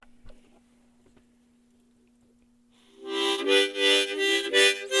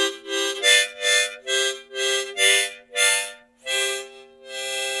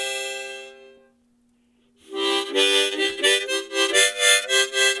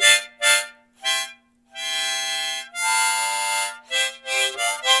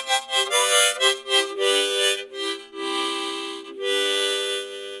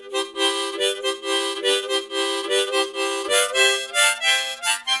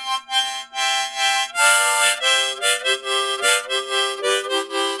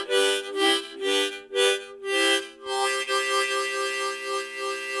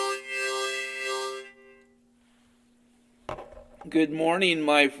Good morning,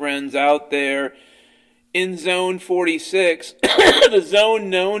 my friends out there in Zone 46, the zone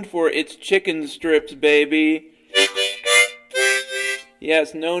known for its chicken strips, baby.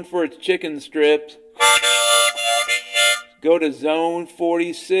 Yes, known for its chicken strips. Go to Zone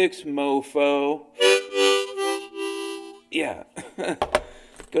 46, mofo. Yeah.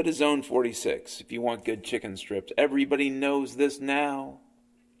 Go to Zone 46 if you want good chicken strips. Everybody knows this now.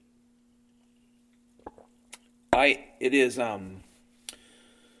 It is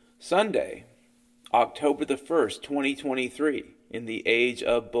Sunday, October the 1st, 2023, in the age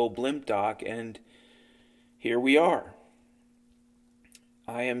of Bo Blimpdock, and here we are.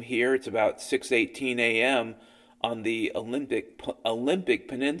 I am here. It's about 6:18 a.m. on the Olympic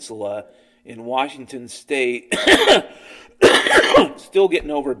Peninsula in Washington State. Still getting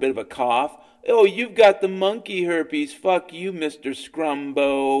over a bit of a cough. Oh, you've got the monkey herpes. Fuck you, Mr.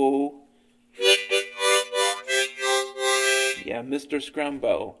 Scrumbo. Yeah, Mr.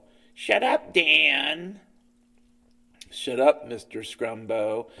 Scrumbo. Shut up, Dan. Shut up, Mr.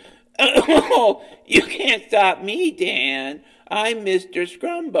 Scrumbo. Oh, you can't stop me, Dan. I'm Mr.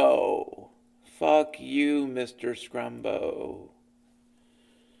 Scrumbo. Fuck you, Mr. Scrumbo.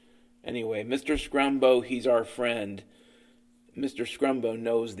 Anyway, Mr. Scrumbo, he's our friend. Mr. Scrumbo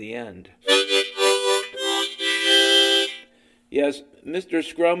knows the end. Yes, Mr.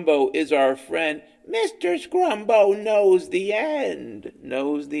 Scrumbo is our friend. Mr. Scrumbo knows the end.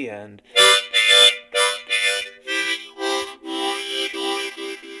 Knows the end.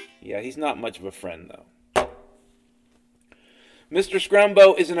 Yeah, he's not much of a friend, though. Mr.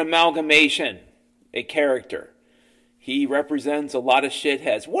 Scrumbo is an amalgamation, a character. He represents a lot of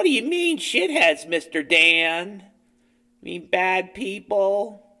shitheads. What do you mean, shitheads, Mr. Dan? You mean bad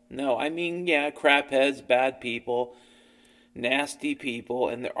people? No, I mean, yeah, crapheads, bad people. Nasty people,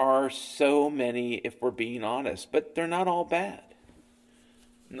 and there are so many if we're being honest, but they're not all bad.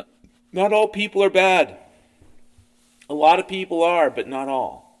 Not all people are bad. A lot of people are, but not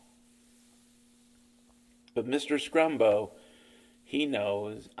all. But Mr. Scrumbo, he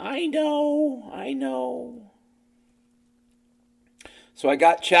knows. I know. So I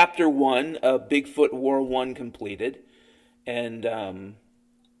got chapter 1 of Bigfoot War 1 completed, and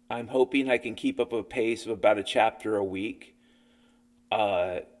I'm hoping I can keep up a pace of about a chapter a week.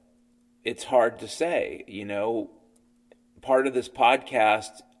 It's hard to say, part of this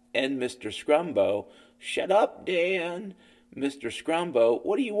podcast and Mr. Scrumbo, shut up, Dan. Mr. Scrumbo,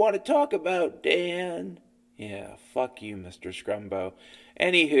 what do you want to talk about, Dan? Yeah, fuck you, Mr. Scrumbo.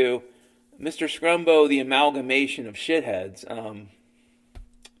 Anywho, Mr. Scrumbo, the amalgamation of shitheads,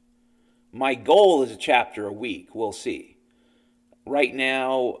 my goal is a chapter a week. We'll see. Right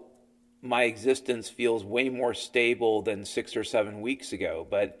now, my existence feels way more stable than 6 or 7 weeks ago.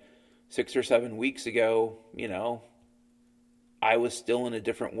 But 6 or 7 weeks ago, I was still in a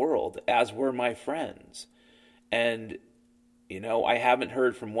different world, as were my friends. And, I haven't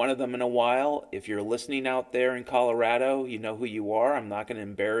heard from one of them in a while. If you're listening out there in Colorado, you know who you are. I'm not going to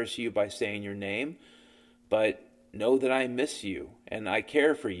embarrass you by saying your name. But know that I miss you, and I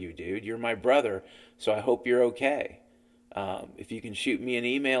care for you, dude. You're my brother, so I hope you're okay. If you can shoot me an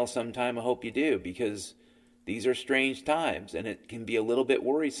email sometime, I hope you do, because these are strange times, and it can be a little bit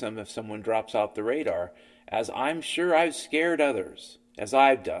worrisome if someone drops off the radar, as I'm sure I've scared others, as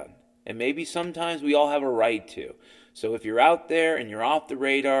I've done, and maybe sometimes we all have a right to. So if you're out there and you're off the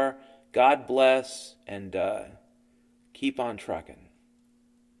radar, God bless, and keep on trucking.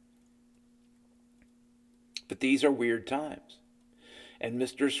 But these are weird times, and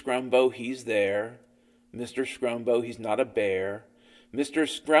Mr. Scrumbo, he's there. Mr. Scrumbo, he's not a bear. Mr.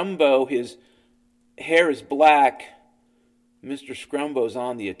 Scrumbo, his hair is black. Mr. Scrumbo's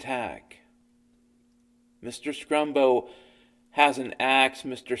on the attack. Mr. Scrumbo has an axe.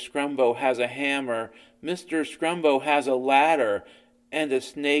 Mr. Scrumbo has a hammer. Mr. Scrumbo has a ladder and a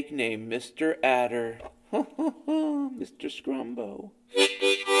snake named Mr. Adder. Mr. Scrumbo.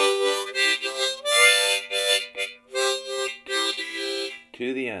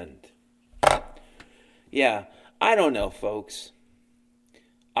 To the end. Yeah, I don't know, folks.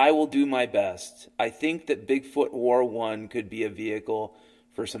 I will do my best. I think that Bigfoot War 1 could be a vehicle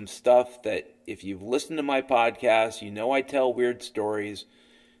for some stuff that, if you've listened to my podcast, I tell weird stories.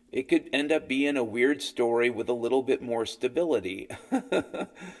 It could end up being a weird story with a little bit more stability.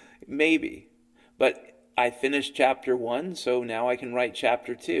 Maybe. But I finished chapter 1, so now I can write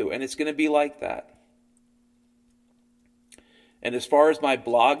chapter 2. And it's going to be like that. And as far as my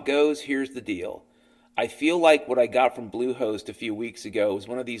blog goes, here's the deal. I feel like what I got from Bluehost a few weeks ago was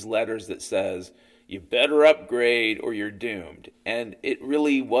one of these letters that says, you better upgrade or you're doomed. And it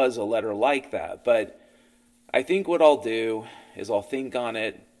really was a letter like that. But I think what I'll do is I'll think on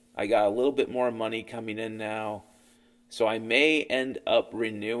it. I got a little bit more money coming in now. So I may end up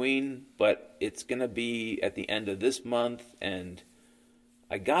renewing, but it's going to be at the end of this month. And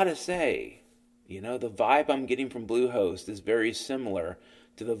I got to say, the vibe I'm getting from Bluehost is very similar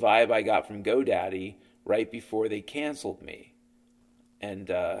to the vibe I got from GoDaddy right before they canceled me. And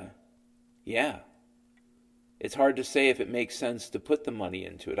yeah, it's hard to say if it makes sense to put the money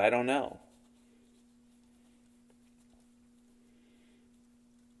into it. I don't know.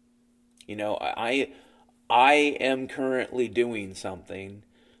 I am currently doing something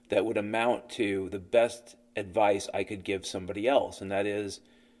that would amount to the best advice I could give somebody else, and that is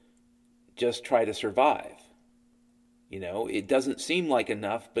just try to survive. It doesn't seem like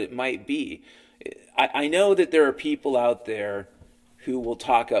enough, but it might be. I know that there are people out there who will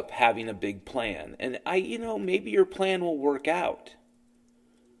talk up having a big plan, and maybe your plan will work out.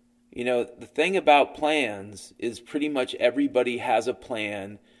 The thing about plans is pretty much everybody has a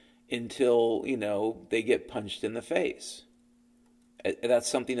plan until, they get punched in the face. That's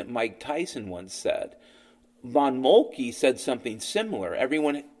something that Mike Tyson once said. Von Moltke said something similar.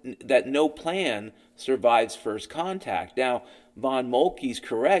 Everyone that no plan survives first contact. Now, Von Moltke's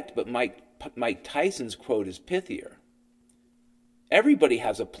correct, but Mike Tyson's quote is pithier. Everybody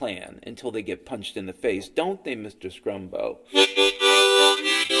has a plan until they get punched in the face, don't they, Mr. Scrumbo?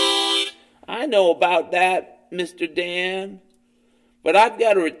 I know about that, Mr. Dan. But I've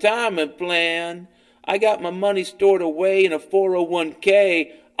got a retirement plan. I got my money stored away in a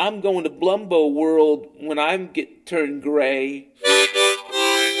 401k. I'm going to Blumbo World when I'm turned gray.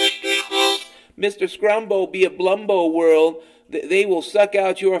 Mr. Scrumbo, be a Blumbo World. They will suck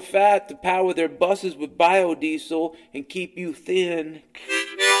out your fat to power their buses with biodiesel and keep you thin.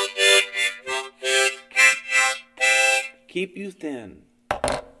 Keep you thin.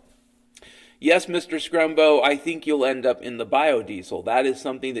 Yes, Mr. Scrumbo, I think you'll end up in the biodiesel. That is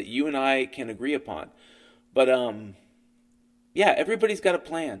something that you and I can agree upon. But, yeah, everybody's got a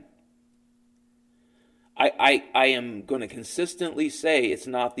plan. I am going to consistently say it's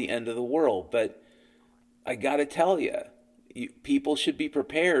not the end of the world, but I got to tell you, people should be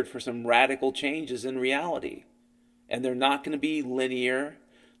prepared for some radical changes in reality. And they're not going to be linear.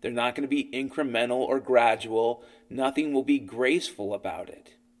 They're not going to be incremental or gradual. Nothing will be graceful about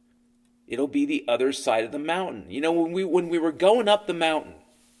it. It'll be the other side of the mountain. When we were going up the mountain,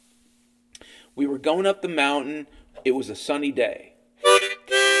 it was a sunny day.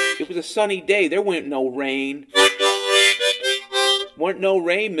 It was a sunny day. There wasn't no rain. Weren't no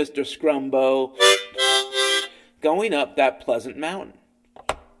rain, Mr. Scrumbo. Going up that pleasant mountain.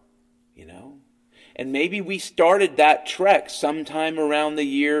 And maybe we started that trek sometime around the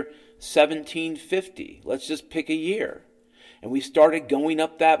year 1750. Let's just pick a year. And we started going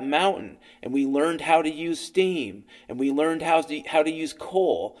up that mountain, and we learned how to use steam, and we learned how to use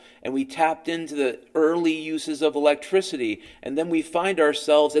coal, and we tapped into the early uses of electricity, and then we find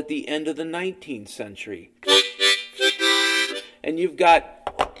ourselves at the end of the 19th century. And you've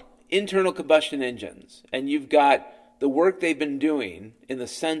got internal combustion engines, and you've got the work they've been doing in the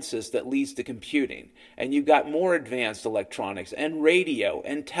census that leads to computing, and you've got more advanced electronics, and radio,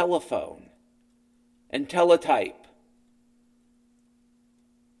 and telephone, and teletype.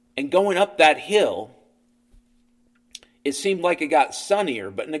 And going up that hill, it seemed like it got sunnier,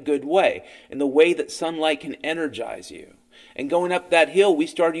 but in a good way, in the way that sunlight can energize you. And going up that hill, we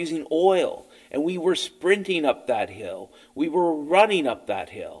started using oil, and we were sprinting up that hill. We were running up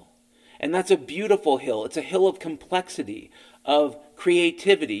that hill. And that's a beautiful hill. It's a hill of complexity, of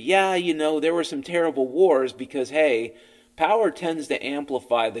creativity. Yeah, there were some terrible wars because, hey, power tends to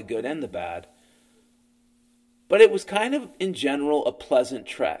amplify the good and the bad. But it was kind of, in general, a pleasant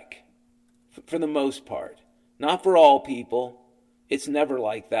trek, for the most part. Not for all people. It's never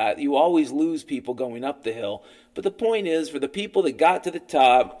like that. You always lose people going up the hill. But the point is, for the people that got to the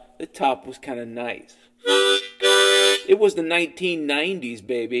top was kind of nice. It was the 1990s,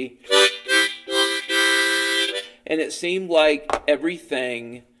 baby. And it seemed like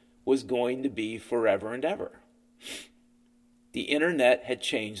everything was going to be forever and ever. The internet had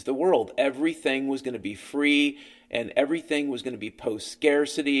changed the world. Everything was going to be free, and everything was going to be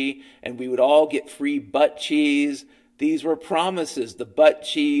post-scarcity, and we would all get free butt cheese. These were promises, the butt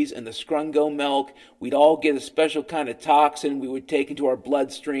cheese and the Scrumbo milk. We'd all get a special kind of toxin we would take into our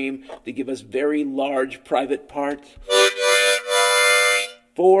bloodstream to give us very large private parts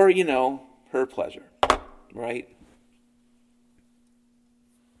for, her pleasure, right?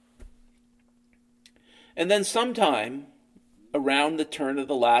 And then sometime around the turn of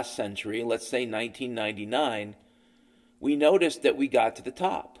the last century, let's say 1999, we noticed that we got to the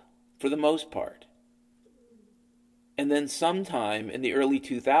top, for the most part. And then sometime in the early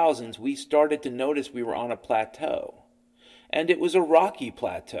 2000s, we started to notice we were on a plateau. And it was a rocky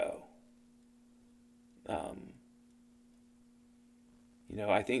plateau.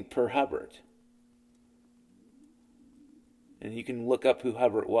 I think per Hubbard. And you can look up who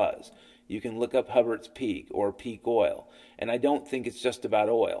Hubbard was. You can look up Hubbard's peak or peak oil. And I don't think it's just about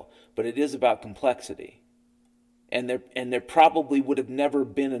oil, but it is about complexity. And there probably would have never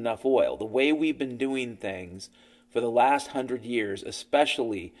been enough oil. The way we've been doing things for the last 100 years,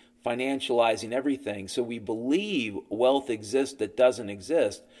 especially financializing everything, so we believe wealth exists that doesn't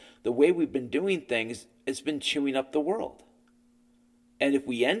exist, the way we've been doing things has been chewing up the world. And if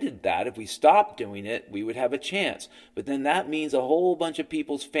we ended that, if we stopped doing it, we would have a chance. But then that means a whole bunch of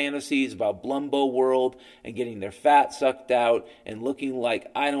people's fantasies about Blumbo world and getting their fat sucked out and looking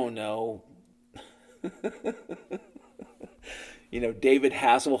like, I don't know, David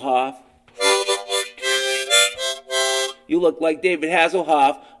Hasselhoff. You look like David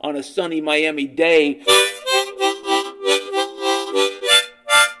Hasselhoff on a sunny Miami day.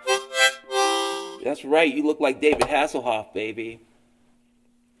 That's right, you look like David Hasselhoff, baby.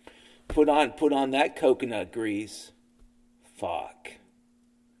 Put on that coconut grease. Fuck.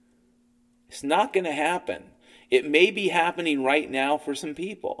 It's not going to happen. It may be happening right now for some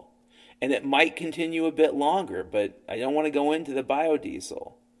people. And it might continue a bit longer, but I don't want to go into the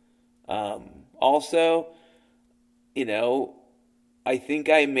biodiesel. Also, I think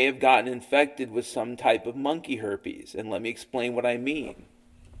I may have gotten infected with some type of monkey herpes. And let me explain what I mean.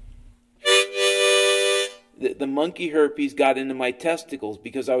 The monkey herpes got into my testicles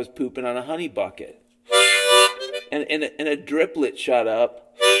because I was pooping on a honey bucket. And a driplet shot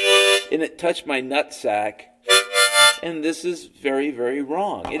up, and it touched my nutsack. And this is very, very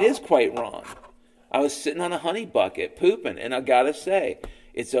wrong. It is quite wrong. I was sitting on a honey bucket, pooping, and I gotta say,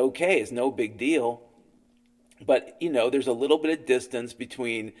 it's okay. It's no big deal. But, there's a little bit of distance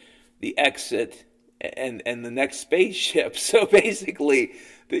between the exit and the next spaceship. So basically,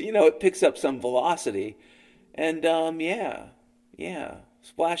 it picks up some velocity. And,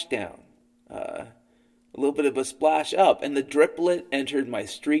 splash down. A little bit of a splash up. And the driplet entered my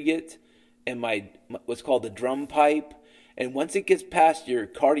striget and my what's called the drum pipe. And once it gets past your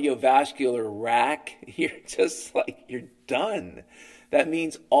cardiovascular rack, you're done. That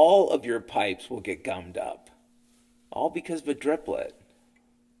means all of your pipes will get gummed up. All because of a driplet.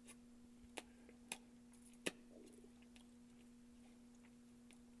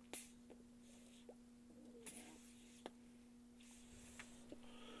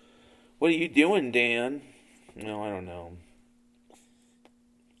 What are you doing, Dan? No, I don't know.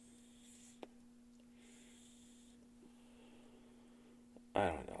 I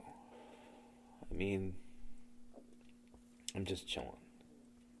don't know. I mean, I'm just chilling.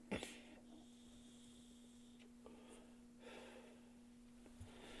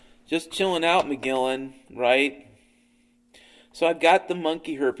 Just chilling out, McGillen, right? So I've got the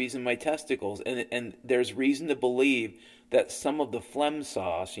monkey herpes in my testicles, and there's reason to believe that some of the phlegm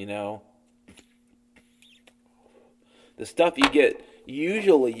sauce, the stuff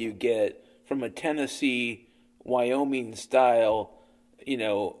usually you get from a Tennessee, Wyoming style,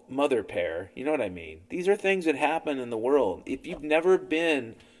 mother pair. You know what I mean? These are things that happen in the world. If you've never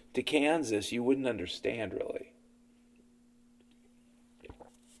been to Kansas, you wouldn't understand, really.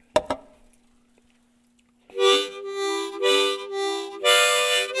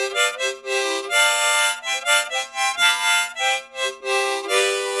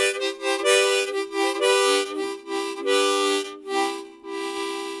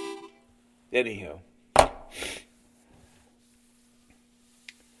 Anywho,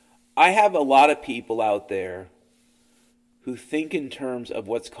 I have a lot of people out there who think in terms of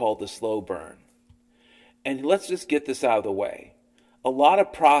what's called the slow burn. And let's just get this out of the way. A lot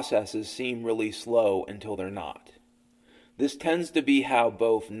of processes seem really slow until they're not. This tends to be how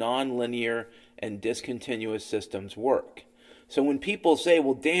both nonlinear and discontinuous systems work. So when people say,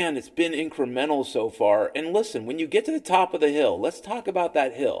 well, Dan, it's been incremental so far, and listen, when you get to the top of the hill, let's talk about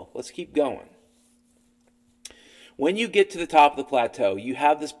that hill. Let's keep going. When you get to the top of the plateau, you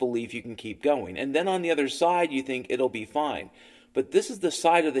have this belief you can keep going. And then on the other side, you think it'll be fine. But this is the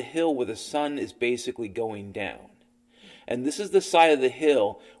side of the hill where the sun is basically going down. And this is the side of the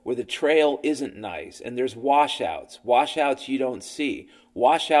hill where the trail isn't nice. And there's washouts. Washouts you don't see.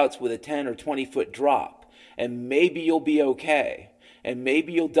 Washouts with a 10 or 20 foot drop. And maybe you'll be okay. And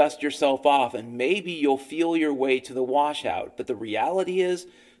maybe you'll dust yourself off. And maybe you'll feel your way to the washout. But the reality is,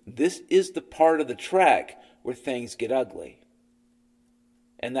 this is the part of the trek where things get ugly.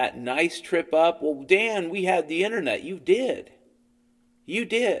 And that nice trip up, well, Dan, we had the internet. You did. You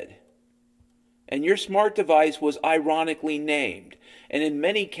did. And your smart device was ironically named. And in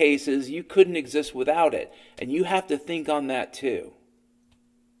many cases, you couldn't exist without it. And you have to think on that too.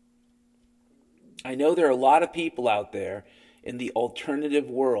 I know there are a lot of people out there in the alternative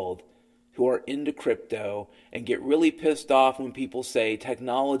world who are into crypto and get really pissed off when people say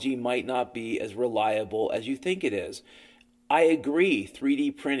technology might not be as reliable as you think it is. I agree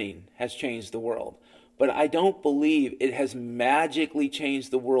 3D printing has changed the world, but I don't believe it has magically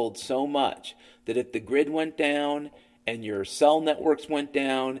changed the world so much that if the grid went down and your cell networks went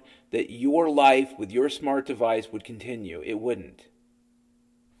down, that your life with your smart device would continue. It wouldn't.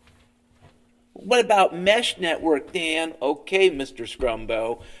 What about mesh network, Dan? Okay, Mr.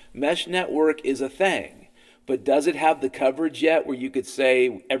 Scrumbo. Mesh network is a thing, but does it have the coverage yet where you could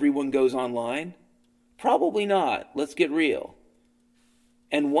say everyone goes online? Probably not. Let's get real.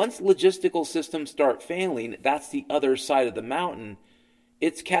 And once logistical systems start failing, that's the other side of the mountain.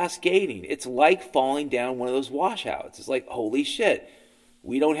 It's cascading. It's like falling down one of those washouts. It's like, holy shit,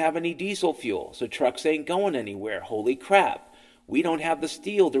 we don't have any diesel fuel, so trucks ain't going anywhere. Holy crap. We don't have the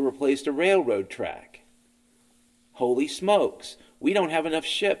steel to replace the railroad track. Holy smokes, we don't have enough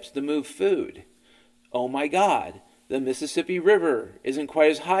ships to move food. Oh my God, the Mississippi River isn't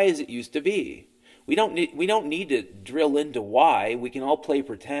quite as high as it used to be. We don't need to drill into why. We can all play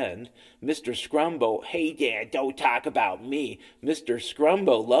pretend. Mr. Scrumbo, hey Dan, don't talk about me. Mr.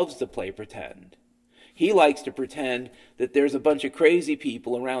 Scrumbo loves to play pretend. He likes to pretend that there's a bunch of crazy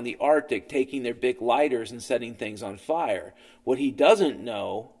people around the Arctic taking their big lighters and setting things on fire. What he doesn't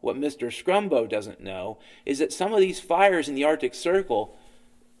know, what Mr. Scrumbo doesn't know, is that some of these fires in the Arctic Circle,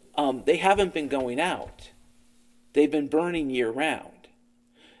 they haven't been going out. They've been burning year-round.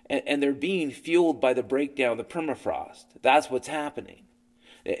 And they're being fueled by the breakdown of the permafrost. That's what's happening.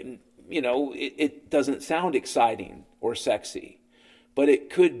 It doesn't sound exciting or sexy. But it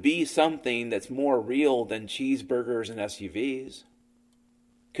could be something that's more real than cheeseburgers and SUVs.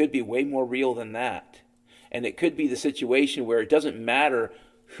 Could be way more real than that. And it could be the situation where it doesn't matter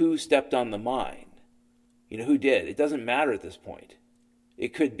who stepped on the mine. Who did. It doesn't matter at this point.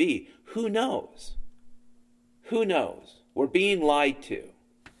 It could be. Who knows? Who knows? We're being lied to.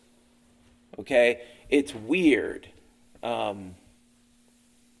 Okay? It's weird. I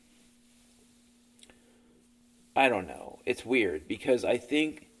don't know. It's weird because I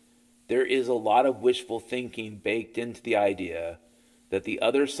think there is a lot of wishful thinking baked into the idea that the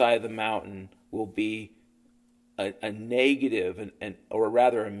other side of the mountain will be a negative or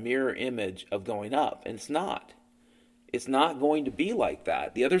rather a mirror image of going up. And it's not. It's not going to be like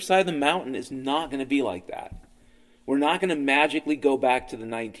that. The other side of the mountain is not going to be like that. We're not going to magically go back to the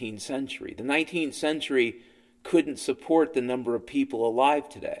 19th century. The 19th century couldn't support the number of people alive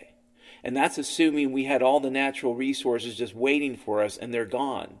today. And that's assuming we had all the natural resources just waiting for us and they're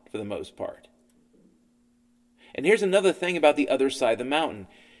gone for the most part. And here's another thing about the other side of the mountain.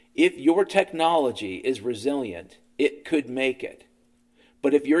 If your technology is resilient, it could make it.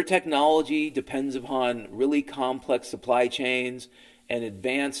 But if your technology depends upon really complex supply chains and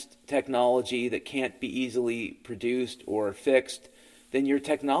advanced technology that can't be easily produced or fixed, then your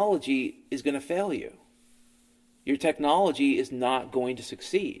technology is going to fail you. Your technology is not going to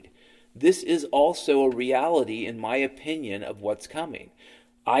succeed. This is also a reality, in my opinion, of what's coming.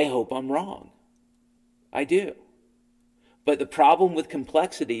 I hope I'm wrong. I do. But the problem with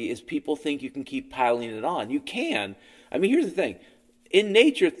complexity is people think you can keep piling it on. You can. I mean, here's the thing. In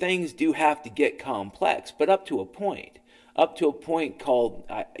nature, things do have to get complex, but up to a point. Up to a point called,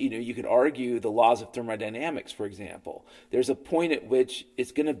 you could argue the laws of thermodynamics, for example. There's a point at which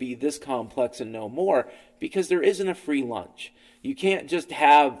it's going to be this complex and no more because there isn't a free lunch. You can't just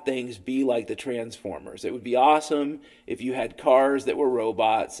have things be like the Transformers. It would be awesome if you had cars that were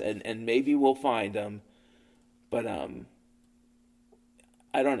robots, and maybe we'll find them. But I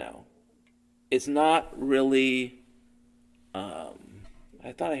don't know. It's not really...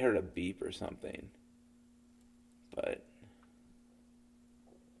 I thought I heard a beep or something. But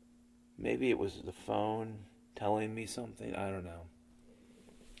maybe it was the phone telling me something. I don't know.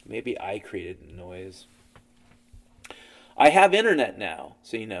 Maybe I created the noise. I have internet now,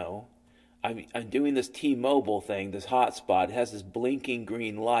 so you know. I'm doing this T-Mobile thing, this hotspot. It has this blinking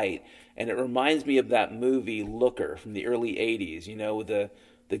green light, and it reminds me of that movie Looker from the early 80s, you know, the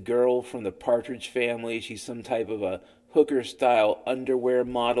girl from the Partridge Family. She's some type of a hooker-style underwear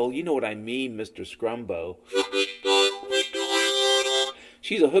model. You know what I mean, Mr. Scrumbo.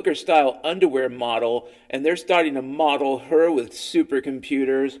 She's a hooker-style underwear model, and they're starting to model her with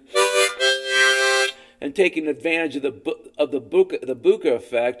supercomputers and taking advantage of the Buka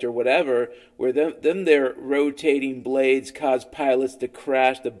effect or whatever, where their rotating blades cause pilots to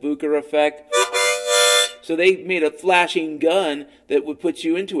crash. The Buka effect. So they made a flashing gun that would put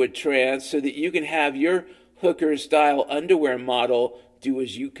you into a trance so that you can have your hooker-style underwear model do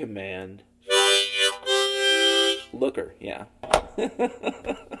as you command. Looker, yeah.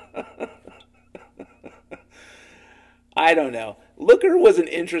 I don't know. Looker was an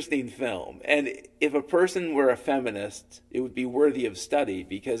interesting film, and if a person were a feminist, it would be worthy of study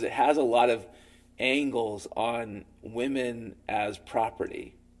because it has a lot of angles on women as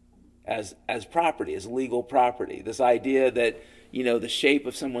property, as property, as legal property. This idea that, you know, the shape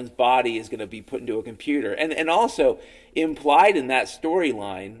of someone's body is going to be put into a computer, and also implied in that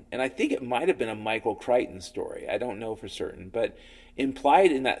storyline, and I think it might have been a Michael Crichton story. I don't know for certain, but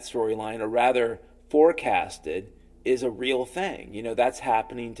implied in that storyline, or rather forecasted, is a real thing. You know, that's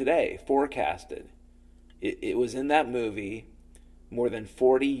happening today. Forecasted. It was in that movie more than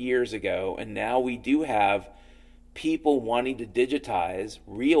 40 years ago, and now we do have people wanting to digitize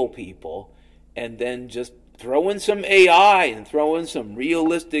real people and then just throw in some AI and throw in some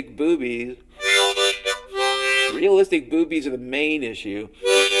realistic boobies. Realistic boobies are the main issue.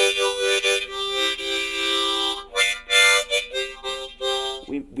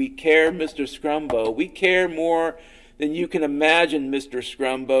 We care, Mr. Scrumbo. We care more than you can imagine, Mr.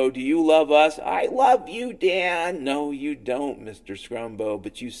 Scrumbo. Do you love us? I love you, Dan. No, you don't, Mr. Scrumbo,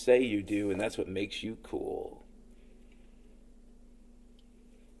 but you say you do, and that's what makes you cool.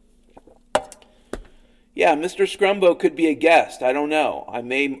 Yeah, Mr. Scrumbo could be a guest. I don't know. I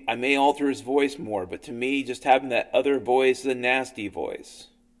may alter his voice more, but to me, just having that other voice is a nasty voice.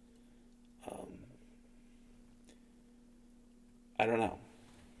 I don't know.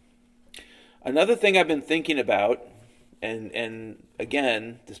 Another thing I've been thinking about, and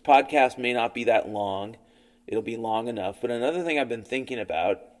again, this podcast may not be that long. It'll be long enough. But another thing I've been thinking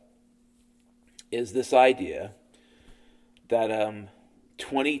about is this idea that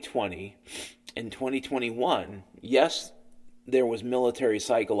 2020 and 2021, yes, there was military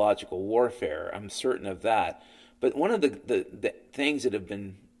psychological warfare. I'm certain of that. But one of the things that have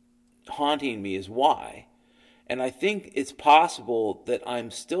been haunting me is why. And I think it's possible that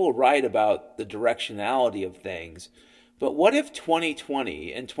I'm still right about the directionality of things. But what if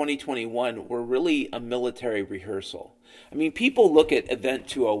 2020 and 2021 were really a military rehearsal? I mean, people look at Event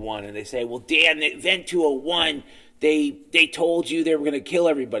 201 and they say, well, damn, Event 201, they told you they were going to kill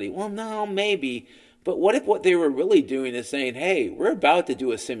everybody. Well, no, maybe. But what if what they were really doing is saying, hey, we're about to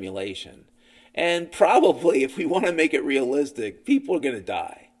do a simulation. And probably, if we want to make it realistic, people are going to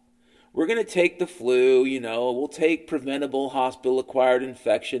die. We're going to take the flu, you know, we'll take preventable hospital-acquired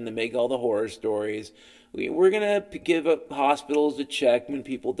infection to make all the horror stories. We're going to give up hospitals to check when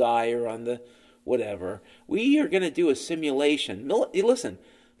people die or on the whatever. We are going to do a simulation. Listen,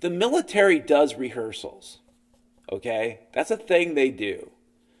 the military does rehearsals, okay? That's a thing they do.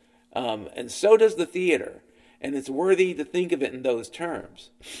 And so does the theater. And it's worthy to think of it in those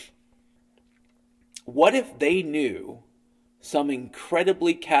terms. What if they knew some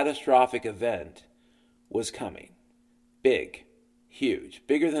incredibly catastrophic event was coming? Big, huge,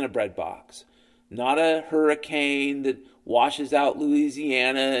 bigger than a bread box. Not a hurricane that washes out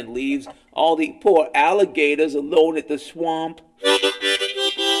Louisiana and leaves all the poor alligators alone at the swamp.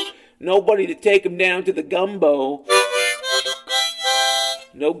 Nobody to take them down to the gumbo.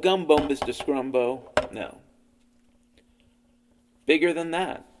 No gumbo, Mr. Scrumbo. No. Bigger than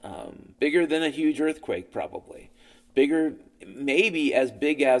that. Bigger than a huge earthquake, probably. Bigger, maybe as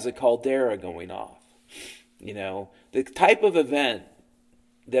big as a caldera going off. You know, the type of event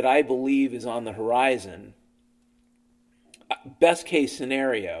that I believe is on the horizon, best case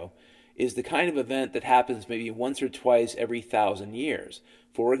scenario, is the kind of event that happens maybe once or twice every 1,000 years.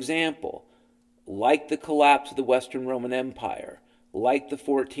 For example, like the collapse of the Western Roman Empire, like the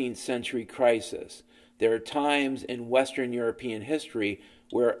 14th century crisis. There are times in Western European history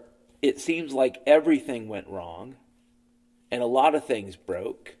where it seems like everything went wrong and a lot of things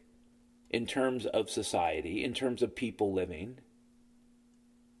broke in terms of society, in terms of people living.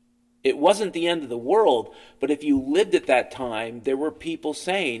 It wasn't the end of the world, but if you lived at that time, there were people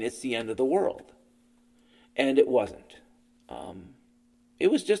saying it's the end of the world. And it wasn't. It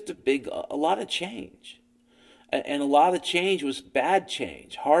was just a lot of change. And a lot of change was bad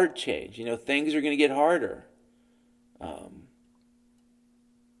change, hard change. You know, things are going to get harder.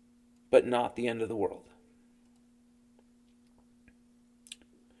 But not the end of the world.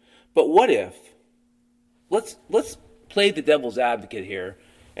 But what if, let's play the devil's advocate here.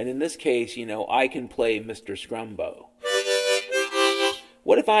 And in this case, you know, I can play Mr. Scrumbo.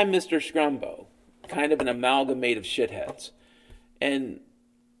 What if I'm Mr. Scrumbo? Kind of an amalgamate of shitheads. And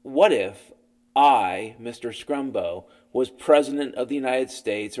what if I, Mr. Scrumbo, was president of the United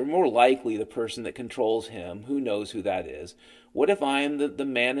States, or more likely the person that controls him, who knows who that is? What if I am the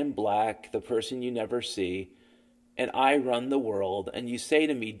man in black, the person you never see, and I run the world, and you say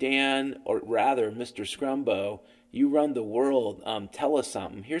to me, Dan, or rather, Mr. Scrumbo, you run the world, tell us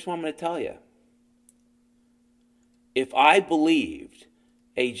something. Here's what I'm going to tell you. If I believed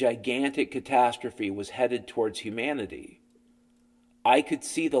a gigantic catastrophe was headed towards humanity, I could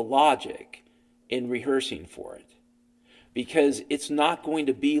see the logic in rehearsing for it. Because it's not going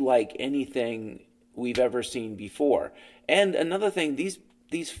to be like anything we've ever seen before. And another thing,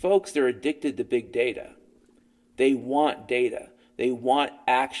 these folks, they're addicted to big data. They want data. They want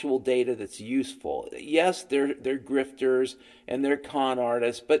actual data that's useful. Yes, they're grifters and they're con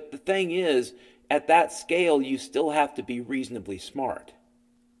artists, but the thing is, at that scale, you still have to be reasonably smart.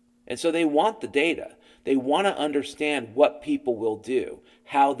 And so they want the data. They want to understand what people will do,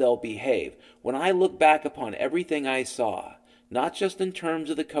 how they'll behave. When I look back upon everything I saw, not just in terms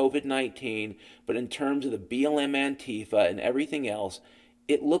of the COVID-19, but in terms of the BLM Antifa and everything else,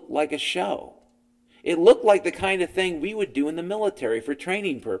 it looked like a show. It looked like the kind of thing we would do in the military for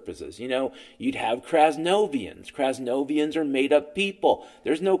training purposes. You know, you'd have Krasnovians. Krasnovians are made-up people.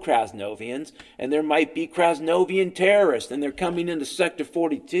 There's no Krasnovians, and there might be Krasnovian terrorists, and they're coming into Sector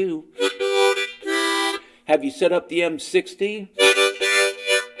 42. Have you set up the M60?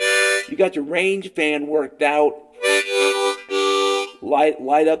 You got your range fan worked out.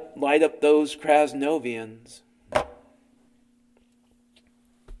 Light up those Krasnovians.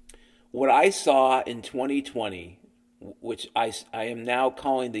 What I saw in 2020, which I am now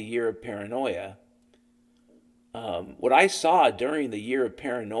calling the year of paranoia, what I saw during the year of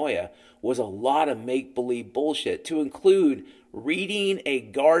paranoia was a lot of make-believe bullshit, to include reading a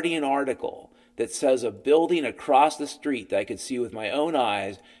Guardian article that says a building across the street that I could see with my own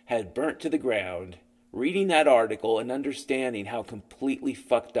eyes had burnt to the ground, reading that article and understanding how completely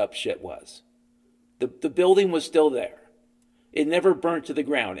fucked up shit was. The building was still there. It never burnt to the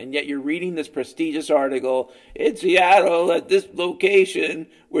ground, and yet you're reading this prestigious article in Seattle at this location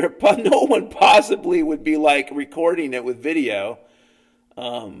where no one possibly would be like recording it with video,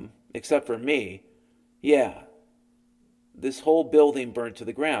 except for me. Yeah, this whole building burnt to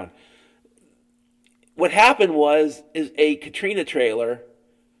the ground. What happened is a Katrina trailer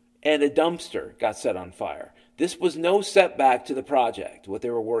and a dumpster got set on fire. This was no setback to the project, what they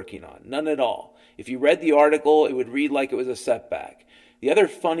were working on, none at all. If you read the article, it would read like it was a setback. The other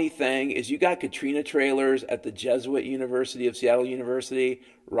funny thing is you got Katrina trailers at the Jesuit University of Seattle University,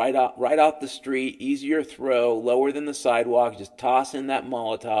 right off the street, easier throw, lower than the sidewalk, just toss in that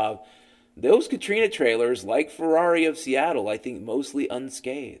Molotov. Those Katrina trailers, like Ferrari of Seattle, I think mostly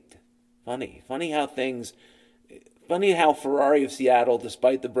unscathed. Funny how Ferrari of Seattle,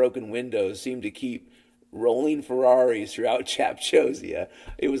 despite the broken windows, seemed to keep rolling Ferraris throughout Chapchosia.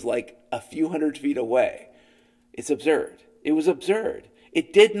 It was like a few hundred feet away. It's absurd. It was absurd.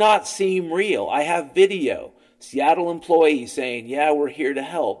 It did not seem real. I have video. Seattle employees saying, yeah, we're here to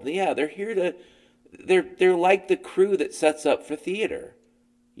help. Yeah, they're here to... They're like the crew that sets up for theater.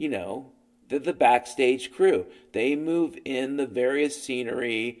 You know, they're the backstage crew. They move in the various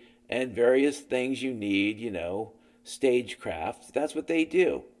scenery and various things you need, you know, stagecraft. That's what they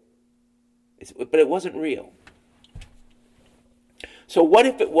do. But it wasn't real. So what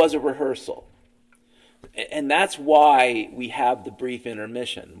if it was a rehearsal? And that's why we have the brief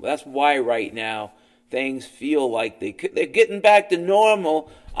intermission. That's why right now things feel like they're getting back to normal.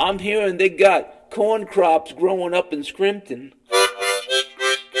 I'm hearing they got corn crops growing up in Scranton.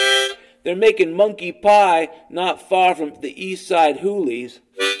 They're making monkey pie not far from the East Side Hoolies.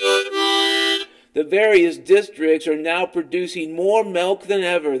 The various districts are now producing more milk than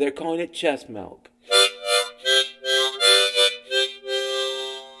ever. They're calling it chest milk.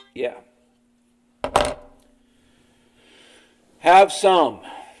 Yeah. Have some.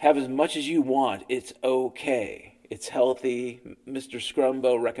 Have as much as you want. It's okay. It's healthy. Mr.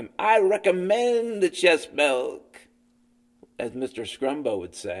 Scrumbo I recommend the chest milk, as Mr. Scrumbo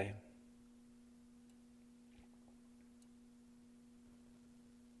would say.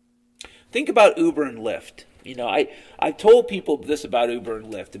 Think about Uber and Lyft. You know, I told people this about Uber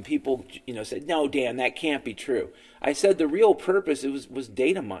and Lyft, and people, you know, said, no, Dan, that can't be true. I said the real purpose was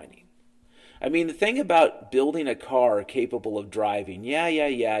data mining. I mean, the thing about building a car capable of driving, yeah,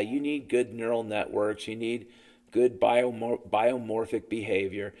 you need good neural networks, you need good biomorphic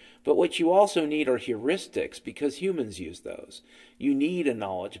behavior, but what you also need are heuristics, because humans use those. You need a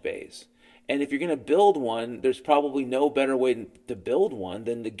knowledge base. And if you're going to build one, there's probably no better way to build one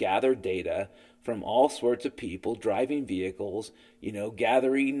than to gather data from all sorts of people driving vehicles,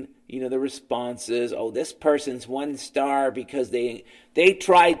 gathering, the responses. Oh, this person's 1 star because they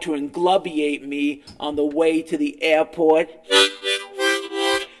tried to inglobiate me on the way to the airport.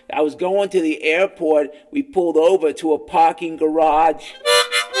 I was going to the airport. We pulled over to a parking garage.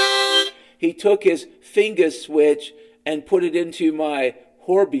 He took his finger switch and put it into my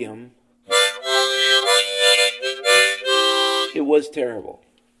horbium. It was terrible.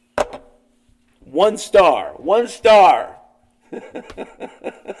 1 star. 1 star.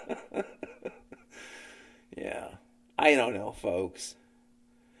 Yeah. I don't know, folks.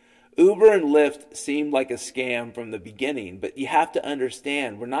 Uber and Lyft seemed like a scam from the beginning, but you have to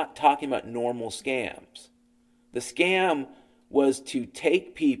understand, we're not talking about normal scams. The scam was to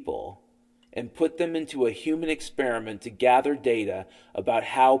take people and put them into a human experiment to gather data about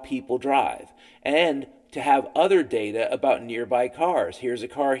how people drive, and to have other data about nearby cars. Here's a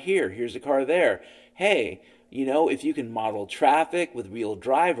car here, here's a car there. Hey, if you can model traffic with real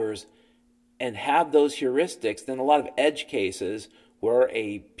drivers and have those heuristics, then a lot of edge cases where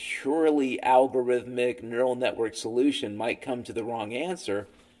a purely algorithmic neural network solution might come to the wrong answer,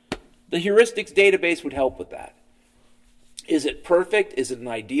 the heuristics database would help with that. Is it perfect? Is it an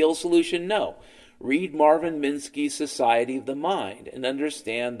ideal solution? No. Read Marvin Minsky's Society of the Mind and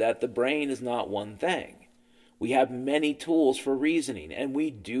understand that the brain is not one thing. We have many tools for reasoning, and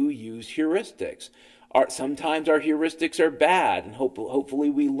we do use heuristics. Sometimes our heuristics are bad, and hopefully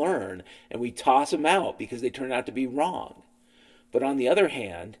we learn, and we toss them out because they turn out to be wrong. But on the other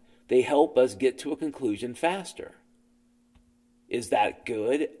hand, they help us get to a conclusion faster. Is that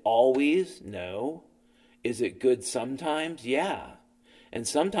good always? No. Is it good sometimes? Yeah. And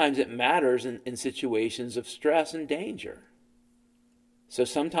sometimes it matters in situations of stress and danger. So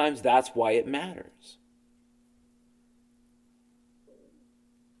sometimes that's why it matters.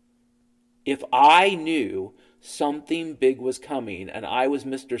 If I knew something big was coming and I was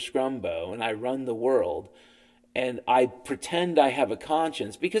Mr. Scrumbo and I run the world and I pretend I have a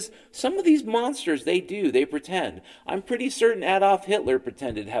conscience, because some of these monsters, they pretend. I'm pretty certain Adolf Hitler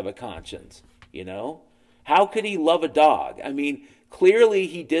pretended to have a conscience, How could he love a dog? I mean, clearly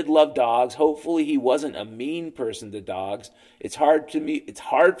he did love dogs. Hopefully he wasn't a mean person to dogs. It's hard for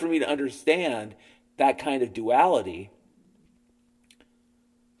me to understand that kind of duality.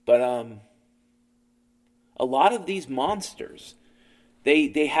 But a lot of these monsters,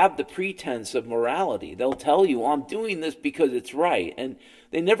 they have the pretense of morality. They'll tell you, I'm doing this because it's right. And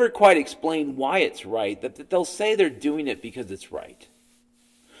they never quite explain why it's right. That they'll say they're doing it because it's right.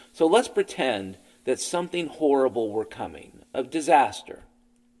 So let's pretend that something horrible were coming, a disaster.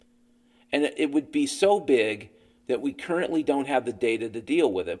 And it would be so big that we currently don't have the data to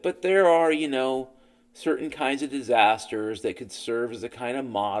deal with it. But there are, certain kinds of disasters that could serve as a kind of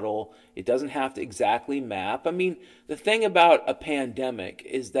model. It doesn't have to exactly map. I mean, the thing about a pandemic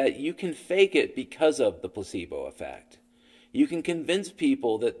is that you can fake it because of the placebo effect. You can convince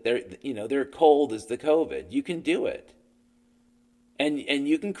people that their cold is the COVID. You can do it. And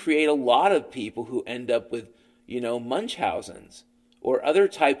you can create a lot of people who end up with, Munchausen's or other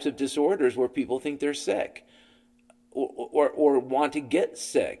types of disorders where people think they're sick or want to get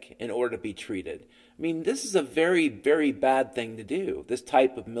sick in order to be treated. I mean, this is a very, very bad thing to do, this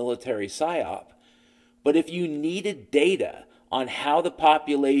type of military psyop. But if you needed data on how the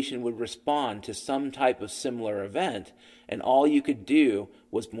population would respond to some type of similar event, and all you could do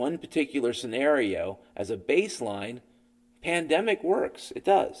was one particular scenario as a baseline, pandemic works. It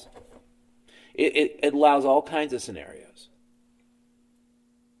does. It allows all kinds of scenarios.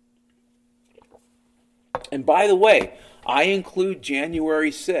 And by the way, I include January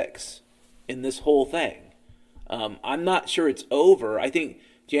 6th in this whole thing. I'm not sure it's over. I think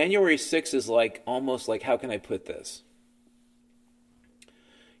January 6th is almost like, how can I put this?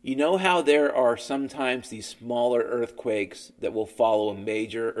 You know how there are sometimes these smaller earthquakes that will follow a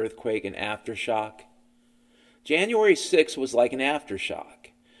major earthquake and aftershock? January 6th was like an aftershock.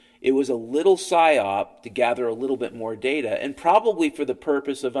 It was a little psyop to gather a little bit more data, and probably for the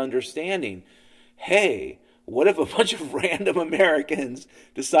purpose of understanding, hey, what if a bunch of random Americans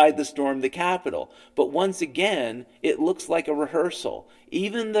decide to storm the Capitol? But once again, it looks like a rehearsal.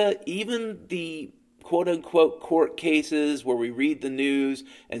 Even the quote-unquote court cases where we read the news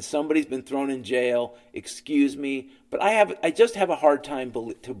and somebody's been thrown in jail, excuse me, but I just have a hard time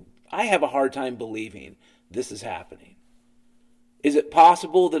believing this is happening. Is it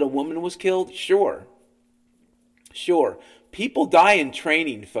possible that a woman was killed? Sure. People die in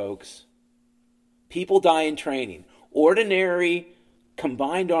training, folks. People die in training. Ordinary,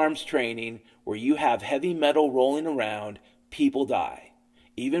 combined arms training where you have heavy metal rolling around, people die.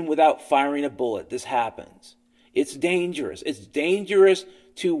 Even without firing a bullet, this happens. It's dangerous. It's dangerous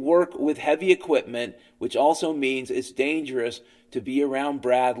to work with heavy equipment, which also means it's dangerous to be around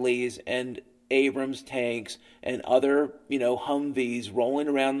Bradleys and Abrams tanks and other, Humvees rolling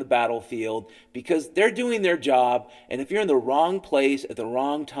around the battlefield, because they're doing their job, and if you're in the wrong place at the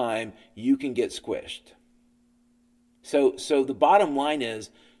wrong time, you can get squished. So the bottom line is,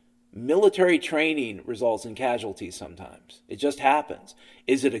 military training results in casualties sometimes. It just happens.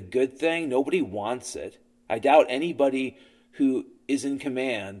 Is it a good thing? Nobody wants it. I doubt anybody who is in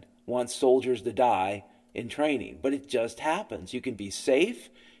command wants soldiers to die in training, but it just happens. You can be safe,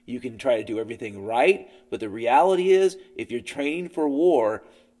 you can try to do everything right, but the reality is, if you're training for war,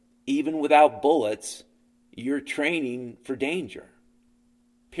 even without bullets, you're training for danger.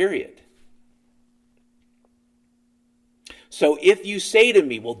 Period. So if you say to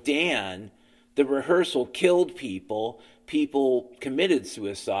me, well, Dan, the rehearsal killed people, people committed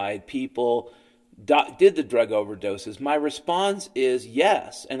suicide, people did the drug overdoses, my response is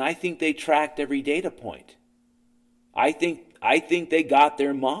yes, and I think they tracked every data point. I think they got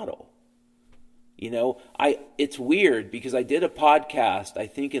their model. It's weird because I did a podcast, I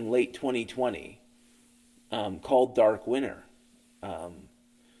think in late 2020, called Dark Winter.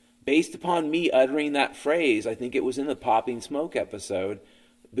 Based upon me uttering that phrase, I think it was in the Popping Smoke episode,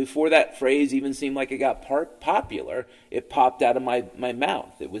 before that phrase even seemed like it got popular, it popped out of my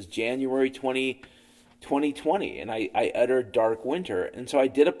mouth. It was January 2020, and I uttered Dark Winter. And so I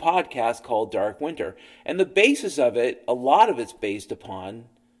did a podcast called Dark Winter. And the basis of it, a lot of it's based upon,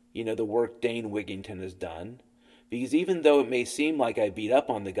 the work Dane Wigington has done. Because even though it may seem like I beat up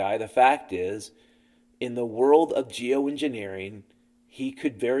on the guy, the fact is, in the world of geoengineering, he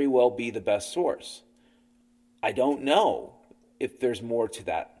could very well be the best source. I don't know if there's more to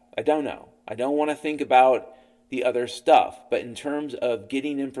that. I don't know. I don't want to think about the other stuff. But in terms of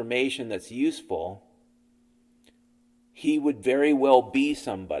getting information that's useful, he would very well be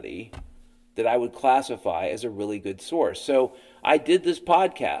somebody that I would classify as a really good source. So I did this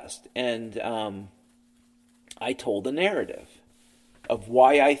podcast, and I told a narrative of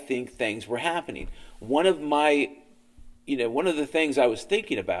why I think things were happening. One of the things I was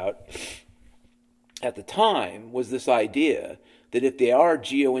thinking about at the time was this idea that if they are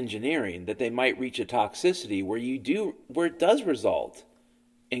geoengineering, that they might reach a toxicity where it does result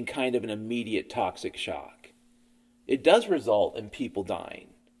in kind of an immediate toxic shock. It does result in people dying,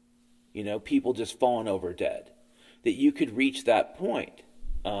 people just falling over dead. That you could reach that point.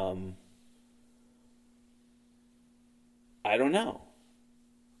 I don't know.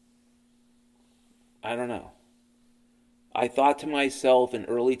 I thought to myself in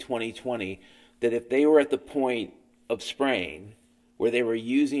early 2020 that if they were at the point of spraying, where they were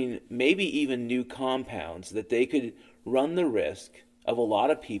using maybe even new compounds, that they could run the risk of a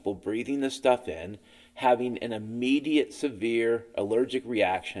lot of people breathing the stuff in, having an immediate severe allergic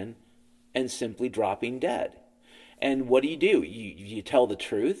reaction, and simply dropping dead. And what do? You tell the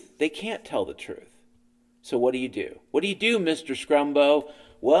truth? They can't tell the truth. So what do you do? What do you do, Mr. Scrumbo?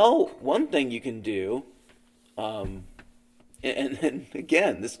 Well, one thing you can do, and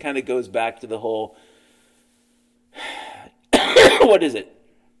again, this kind of goes back to the whole, what is it?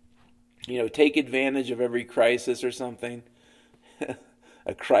 Take advantage of every crisis or something.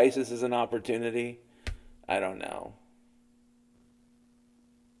 A crisis is an opportunity. I don't know.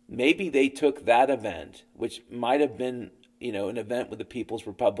 Maybe they took that event, which might have been, an event with the People's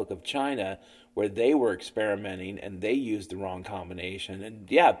Republic of China, where they were experimenting and they used the wrong combination. And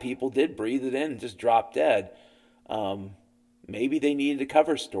yeah, people did breathe it in and just drop dead. Maybe they needed a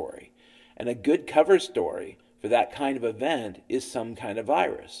cover story. And a good cover story for that kind of event is some kind of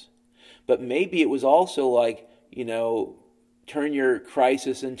virus. But maybe it was also like, turn your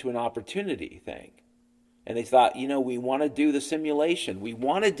crisis into an opportunity thing. And they thought, we want to do the simulation. We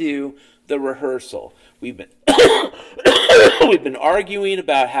want to do the rehearsal. We've been we've been arguing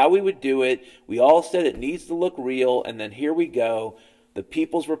about how we would do it. We all said it needs to look real. And then here we go. The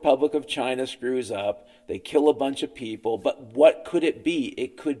People's Republic of China screws up. They kill a bunch of people. But what could it be?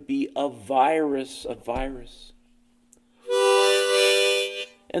 It could be a virus.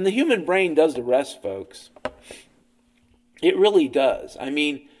 And the human brain does the rest, folks. It really does. I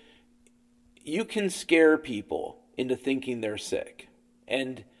mean, you can scare people into thinking they're sick.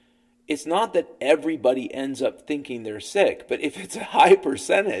 And it's not that everybody ends up thinking they're sick, but if it's a high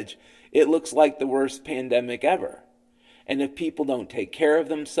percentage, it looks like the worst pandemic ever. And if people don't take care of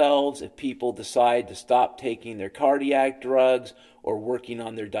themselves, if people decide to stop taking their cardiac drugs or working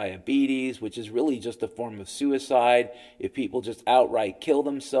on their diabetes, which is really just a form of suicide, if people just outright kill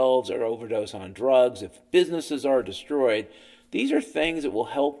themselves or overdose on drugs, if businesses are destroyed, these are things that will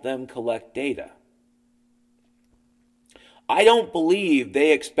help them collect data. I don't believe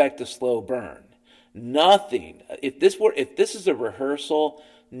they expect a slow burn. Nothing. If this is a rehearsal,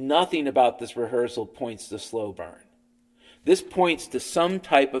 nothing about this rehearsal points to slow burn. This points to some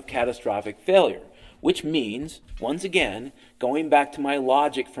type of catastrophic failure, which means, once again, going back to my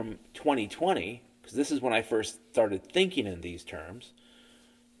logic from 2020, because this is when I first started thinking in these terms,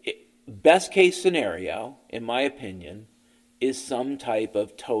 best case scenario, in my opinion, is some type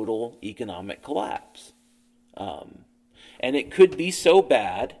of total economic collapse. And it could be so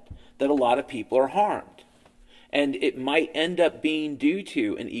bad that a lot of people are harmed. And it might end up being due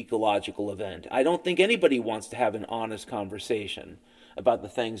to an ecological event. I don't think anybody wants to have an honest conversation about the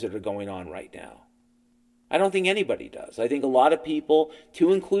things that are going on right now. I don't think anybody does. I think a lot of people,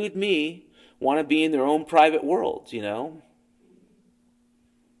 to include me, want to be in their own private worlds, you know?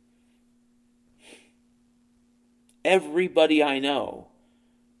 Everybody I know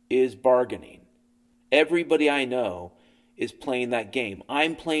is bargaining. Everybody I know is playing that game.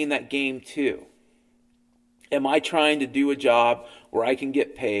 I'm playing that game too. Am I trying to do a job where I can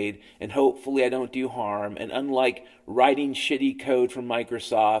get paid and hopefully I don't do harm? And unlike writing shitty code from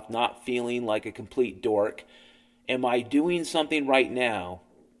Microsoft, not feeling like a complete dork, am I doing something right now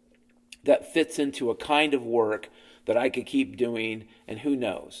that fits into a kind of work that I could keep doing? And who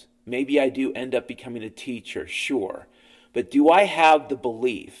knows? Maybe I do end up becoming a teacher, sure. But do I have the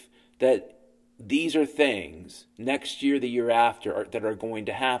belief that these are things next year, the year after, that are going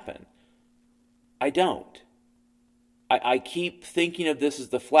to happen? I don't. I keep thinking of this as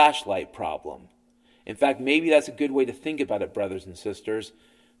the flashlight problem. In fact, maybe that's a good way to think about it, brothers and sisters.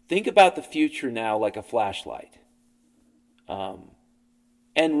 Think about the future now like a flashlight.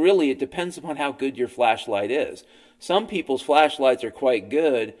 And really, it depends upon how good your flashlight is. Some people's flashlights are quite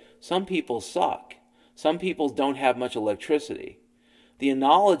good. Some people suck. Some people don't have much electricity. The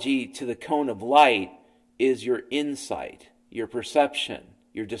analogy to the cone of light is your insight, your perception,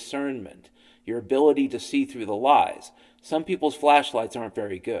 your discernment, your ability to see through the lies. Some people's flashlights aren't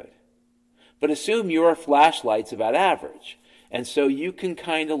very good. But assume your flashlight's about average. And so you can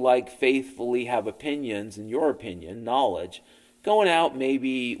kind of like faithfully have opinions, in your opinion, knowledge, going out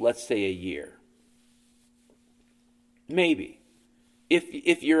maybe, let's say, a year. Maybe.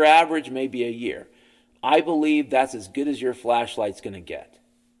 If you're average, maybe a year. I believe that's as good as your flashlight's going to get.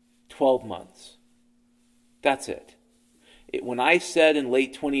 12 months. That's it. When I said in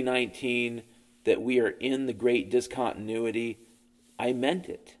late 2019 that we are in the great discontinuity, I meant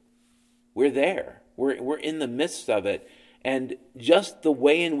it. We're there. We're in the midst of it. And just the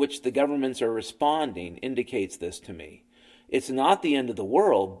way in which the governments are responding indicates this to me. It's not the end of the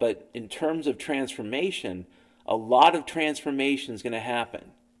world, but in terms of transformation, a lot of transformation is going to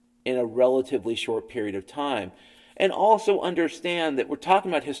happen in a relatively short period of time. And also understand that we're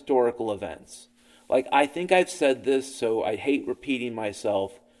talking about historical events. Like, I think I've said this, so I hate repeating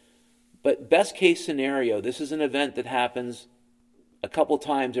myself, but best case scenario, this is an event that happens a couple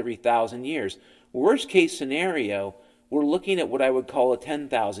times every 1,000 years. Worst case scenario, we're looking at what I would call a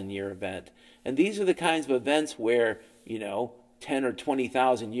 10,000 year event. And these are the kinds of events where, 10 or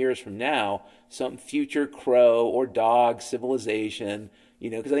 20,000 years from now, some future crow or dog civilization,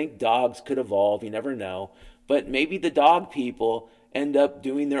 because I think dogs could evolve, you never know. But maybe the dog people end up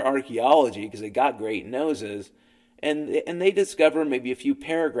doing their archaeology because they got great noses, and they discover maybe a few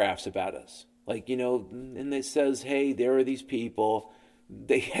paragraphs about us. Like, and it says, hey, there are these people.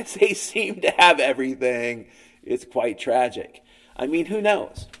 They seem to have everything. It's quite tragic. I mean, who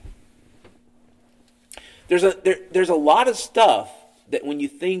knows? There's a lot of stuff that when you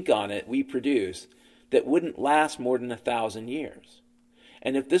think on it, we produce that wouldn't last more than 1,000 years.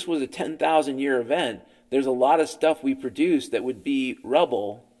 And if this was a 10,000 year event, there's a lot of stuff we produce that would be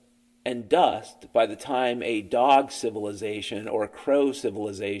rubble and dust by the time a dog civilization or a crow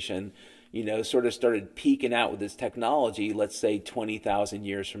civilization, sort of started peeking out with its technology, let's say 20,000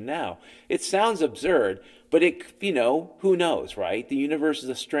 years from now. It sounds absurd, but who knows, right? The universe is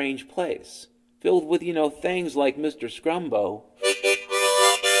a strange place, filled with, things like Mr. Scrumbo.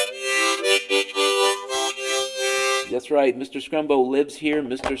 That's right, Mr. Scrumbo lives here.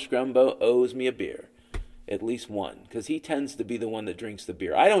 Mr. Scrumbo owes me a beer. At least one, because he tends to be the one that drinks the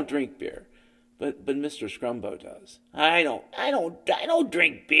beer. I don't drink beer, but Mr. Scrumbo does. I don't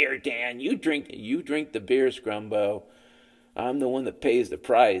drink beer, Dan. You drink the beer, Scrumbo. I'm the one that pays the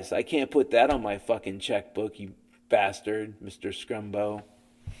price. I can't put that on my fucking checkbook, you bastard, Mr. Scrumbo.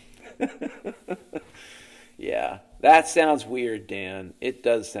 Yeah, that sounds weird, Dan. It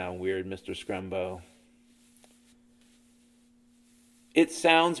does sound weird, Mr. Scrumbo. It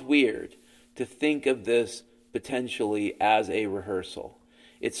sounds weird to think of this potentially as a rehearsal.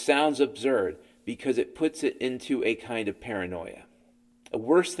 It sounds absurd because it puts it into a kind of paranoia.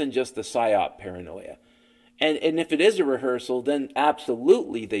 Worse than just the PSYOP paranoia. And if it is a rehearsal, then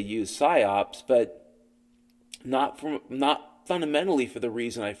absolutely they use PSYOPs, but not fundamentally for the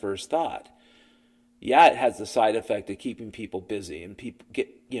reason I first thought. Yeah, it has the side effect of keeping people busy and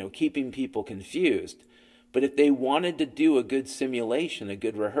keeping people confused. But if they wanted to do a good simulation, a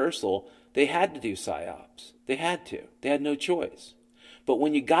good rehearsal, they had to do PSYOPs. They had to. They had no choice. But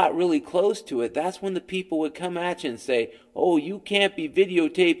when you got really close to it, that's when the people would come at you and say, "Oh, you can't be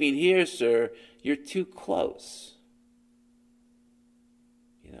videotaping here, sir. You're too close."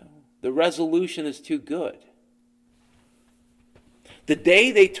 The resolution is too good. The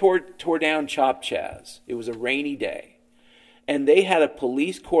day they tore down Chop Chaz, it was a rainy day, and they had a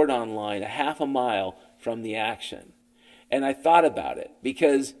police cordon line a half a mile from the action. And I thought about it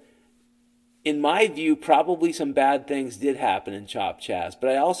because, in my view, probably some bad things did happen in Chop Chaz, but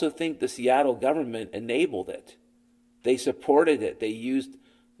I also think the Seattle government enabled it. They supported it. They used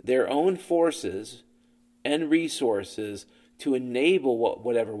their own forces and resources to enable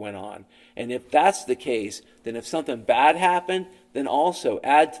whatever went on. And if that's the case, then if something bad happened, then also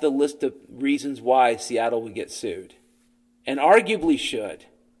add to the list of reasons why Seattle would get sued. And arguably should,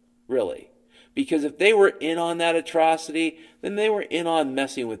 really. Because if they were in on that atrocity, then they were in on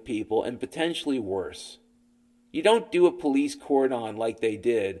messing with people and potentially worse. You don't do a police cordon like they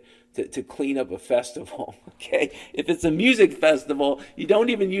did to clean up a festival, okay? If it's a music festival, you don't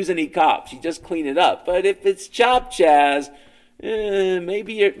even use any cops. You just clean it up. But if it's Chop Chaz,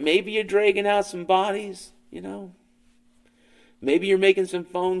 maybe you're dragging out some bodies, Maybe you're making some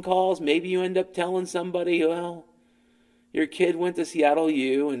phone calls. Maybe you end up telling somebody, well, your kid went to Seattle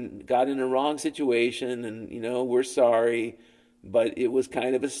U and got in a wrong situation, and, we're sorry, but it was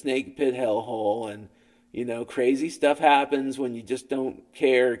kind of a snake pit hellhole, and, crazy stuff happens when you just don't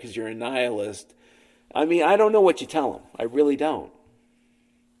care because you're a nihilist. I mean, I don't know what you tell them. I really don't.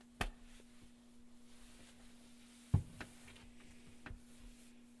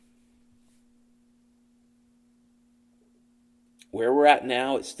 Where we're at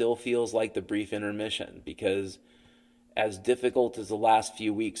now, it still feels like the brief intermission, because as difficult as the last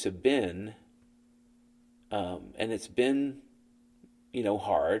few weeks have been, and it's been,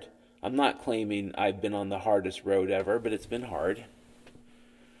 hard. I'm not claiming I've been on the hardest road ever, but it's been hard.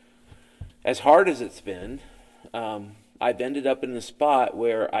 As hard as it's been, I've ended up in a spot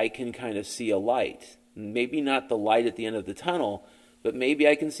where I can kind of see a light. Maybe not the light at the end of the tunnel, but maybe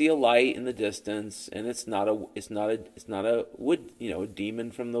I can see a light in the distance, and it's not a wood, a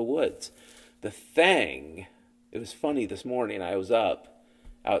demon from the woods. The thing, it was funny this morning. I was up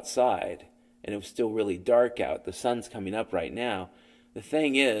outside, and it was still really dark out. The sun's coming up right now. The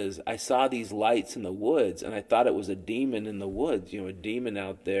thing is, I saw these lights in the woods, and I thought it was a demon in the woods, a demon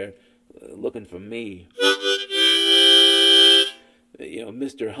out there looking for me.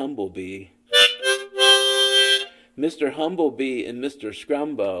 Mr. Humblebee. Mr. Humblebee and Mr.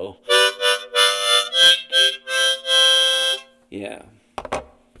 Scrumbo. Yeah.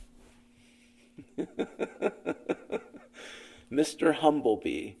 Mr.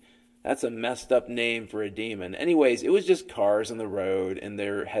 Humblebee. That's a messed up name for a demon. Anyways, it was just cars on the road and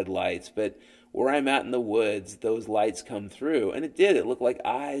their headlights. But where I'm at in the woods, those lights come through. And it did. It looked like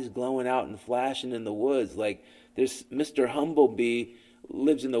eyes glowing out and flashing in the woods. Like there's Mr. Humblebee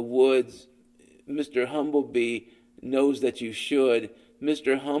lives in the woods. Mr. Humblebee knows that you should.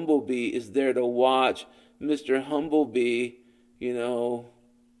 Mr. Humblebee is there to watch. Mr. Humblebee,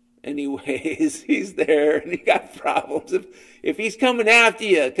 anyways, he's there and he got problems. If he's coming after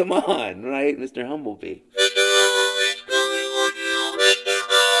you, come on, right, Mr. Humblebee?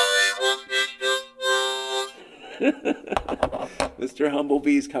 Mr.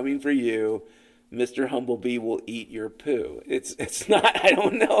 Humblebee's coming for you. Mr. Humblebee will eat your poo. It's not, I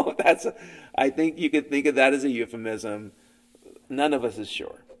don't know if I think you could think of that as a euphemism. None of us is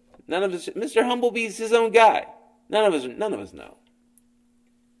sure. Mr. Humblebee's his own guy. None of us know.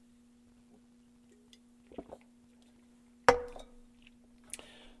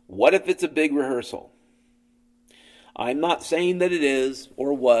 What if it's a big rehearsal? I'm not saying that it is,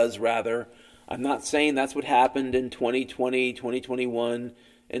 or was rather. I'm not saying that's what happened in 2020, 2021,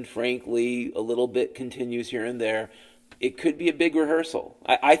 and frankly, a little bit continues here and there. It could be a big rehearsal.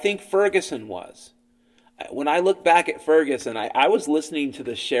 I think Ferguson was. when I look back at Ferguson, I was listening to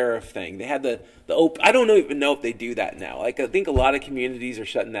the sheriff thing. They had I don't even know if they do that now. Like, I think a lot of communities are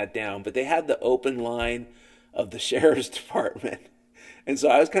shutting that down, but they had the open line of the sheriff's department. And so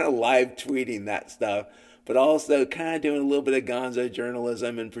I was kind of live tweeting that stuff, but also kind of doing a little bit of gonzo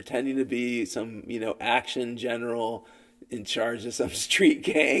journalism and pretending to be some, action general in charge of some street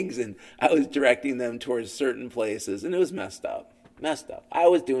gangs. And I was directing them towards certain places, and it was messed up. I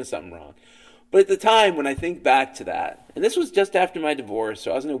was doing something wrong. But at the time, when I think back to that, and this was just after my divorce,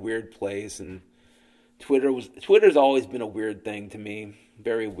 so I was in a weird place, and Twitter's always been a weird thing to me.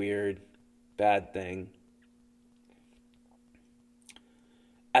 Very weird, bad thing.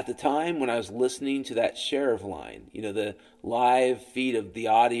 At the time when I was listening to that sheriff line, the live feed of the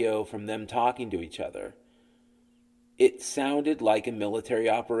audio from them talking to each other, it sounded like a military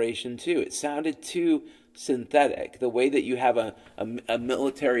operation too. It sounded too synthetic. The way that you have a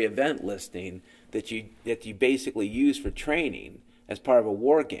military event listing that you basically use for training as part of a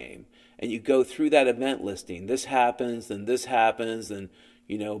war game, and you go through that event listing. This happens, then this happens, and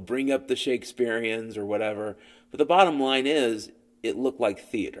bring up the Shakespeareans or whatever. But the bottom line is, it looked like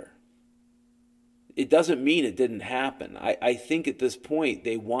theater. It doesn't mean it didn't happen. I think at this point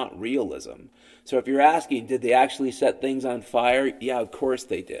they want realism. So if you're asking, did they actually set things on fire? Yeah, of course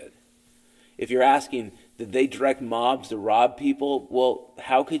they did. If you're asking, did they direct mobs to rob people? Well,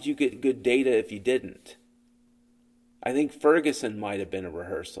 how could you get good data if you didn't? I think Ferguson might have been a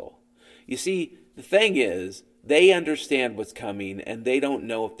rehearsal. You see, the thing is, they understand what's coming and they don't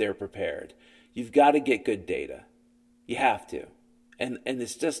know if they're prepared. You've got to get good data. You have to. And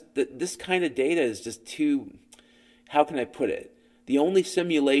it's just that this kind of data is just too, how can I put it? The only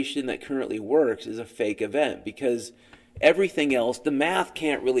simulation that currently works is a fake event, because everything else, the math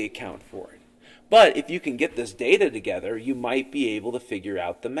can't really account for it. But if you can get this data together, you might be able to figure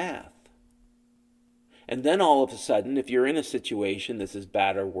out the math. And then all of a sudden, if you're in a situation that's as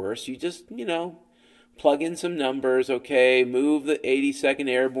bad or worse, you just, plug in some numbers. Okay, move the 82nd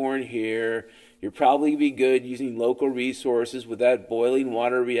Airborne here. You'll probably be good using local resources with that boiling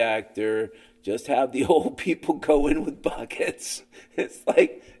water reactor. Just have the old people go in with buckets. It's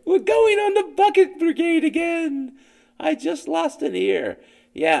like, we're going on the bucket brigade again. I just lost an ear.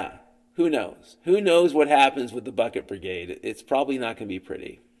 Yeah, who knows? Who knows what happens with the bucket brigade? It's probably not going to be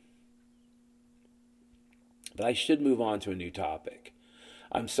pretty. But I should move on to a new topic.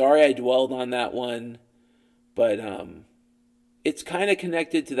 I'm sorry I dwelled on that one, but it's kind of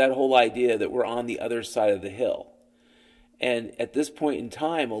connected to that whole idea that we're on the other side of the hill. And at this point in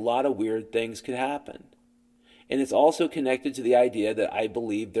time, a lot of weird things could happen. And it's also connected to the idea that I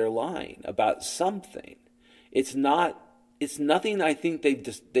believe they're lying about something. It's nothing I think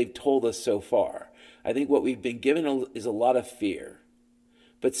they've told us so far. I think what we've been given is a lot of fear.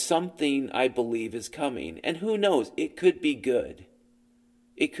 But something I believe is coming. And who knows? It could be good.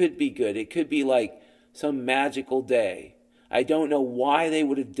 It could be good. It could be like some magical day. I don't know why they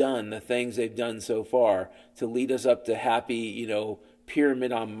would have done the things they've done so far to lead us up to happy,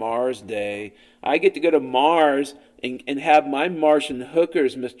 Pyramid on Mars Day. I get to go to Mars and have my Martian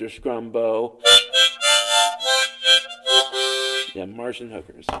hookers, Mr. Scrumbo. Yeah, Martian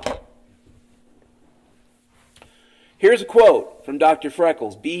hookers. Here's a quote from Dr.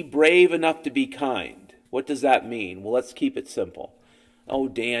 Freckles. Be brave enough to be kind. What does that mean? Well, let's keep it simple. Oh,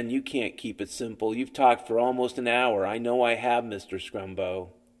 Dan, you can't keep it simple. You've talked for almost an hour. I know I have, Mr. Scrumbo.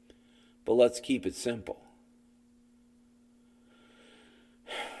 But let's keep it simple.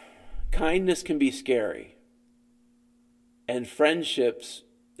 Kindness can be scary. And friendships,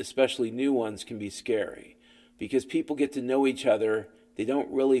 especially new ones, can be scary. Because people get to know each other. They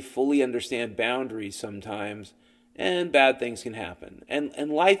don't really fully understand boundaries sometimes. And bad things can happen.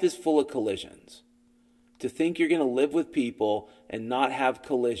 And life is full of collisions. To think you're going to live with people and not have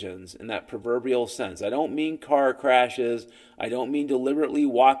collisions in that proverbial sense. I don't mean car crashes. I don't mean deliberately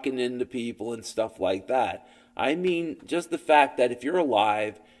walking into people and stuff like that. I mean just the fact that if you're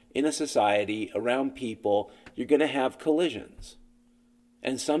alive in a society around people, you're going to have collisions.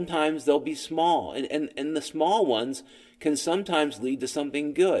 And sometimes they'll be small. And the small ones can sometimes lead to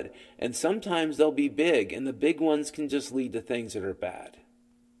something good. And sometimes they'll be big. And the big ones can just lead to things that are bad.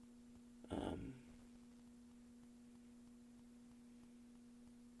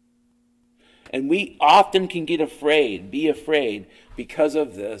 And we often can be afraid because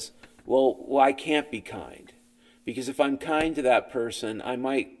of this. Well, I can't be kind. Because if I'm kind to that person, I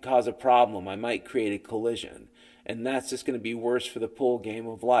might cause a problem. I might create a collision. And that's just going to be worse for the pool game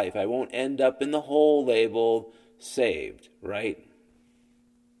of life. I won't end up in the hole labeled saved, right?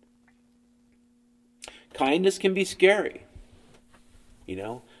 Kindness can be scary.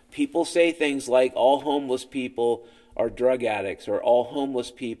 People say things like all homeless people are drug addicts, or all homeless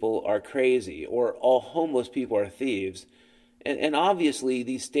people are crazy, or all homeless people are thieves. And obviously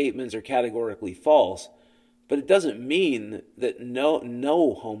these statements are categorically false, but it doesn't mean that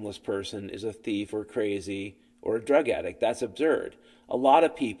no homeless person is a thief or crazy or a drug addict. That's absurd. A lot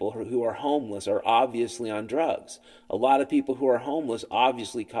of people who are homeless are obviously on drugs. A lot of people who are homeless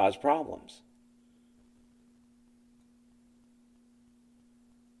obviously cause problems.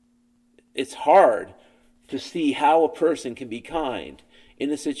 It's hard to see how a person can be kind in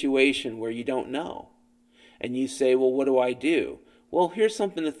a situation where you don't know. And you say, well, what do I do? Well, here's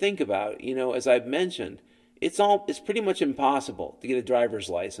something to think about. As I've mentioned, it's pretty much impossible to get a driver's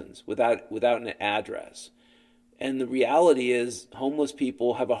license without an address. And the reality is homeless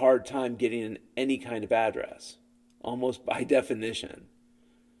people have a hard time getting any kind of address, almost by definition.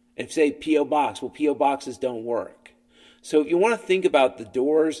 If say P.O. Box, well, P.O. boxes don't work. So if you want to think about the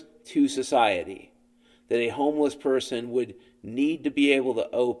doors to society that a homeless person would need to be able to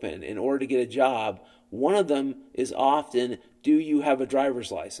open in order to get a job, one of them is often, do you have a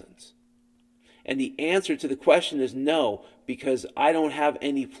driver's license? And the answer to the question is no, because I don't have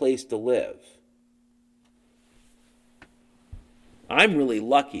any place to live. I'm really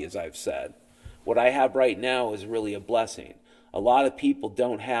lucky, as I've said. What I have right now is really a blessing. A lot of people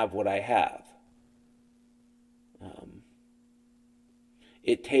don't have what I have.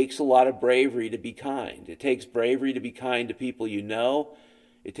 It takes a lot of bravery to be kind. It takes bravery to be kind to people you know.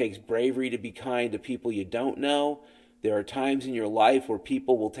 It takes bravery to be kind to people you don't know. There are times in your life where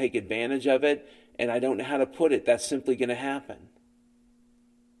people will take advantage of it, and I don't know how to put it. That's simply going to happen.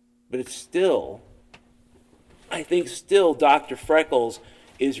 But it's still, I think still Dr. Freckles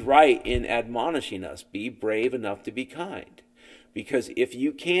is right in admonishing us. Be brave enough to be kind. Because if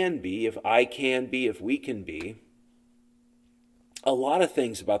you can be, if I can be, if we can be, a lot of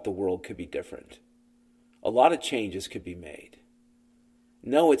things about the world could be different. A lot of changes could be made.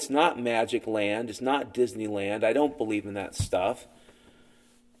 No, it's not Magic Land. It's not Disneyland. I don't believe in that stuff.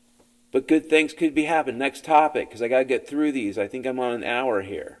 But good things could be happening. Next topic, because I got to get through these. I think I'm on an hour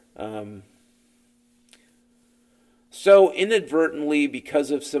here. So inadvertently,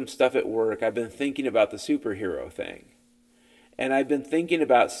 because of some stuff at work, I've been thinking about the superhero thing. And I've been thinking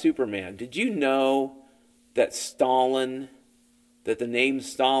about Superman. Did you know that the name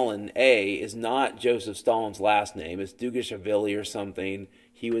Stalin, A, is not Joseph Stalin's last name. It's Dugashvili or something.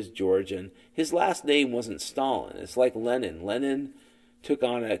 He was Georgian. His last name wasn't Stalin. It's like Lenin. Lenin took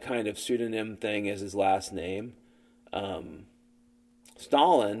on a kind of pseudonym thing as his last name.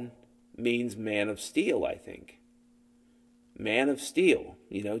 Stalin means man of steel, I think. Man of steel.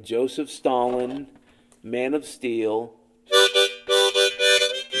 Joseph Stalin, man of steel.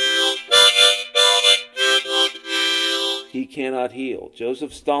 He cannot heal.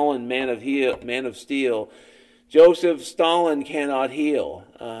 Joseph Stalin, man of steel. Joseph Stalin cannot heal,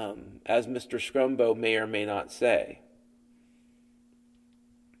 as Mr. Scrumbo may or may not say.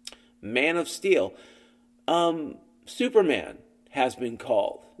 Man of steel. Superman has been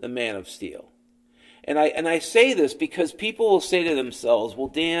called the man of steel. And I say this because people will say to themselves, well,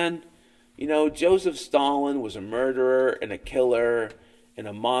 Dan, Joseph Stalin was a murderer and a killer and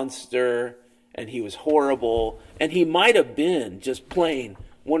a monster, and he was horrible, and he might have been just plain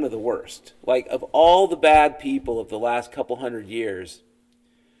one of the worst. Like, of all the bad people of the last couple hundred years,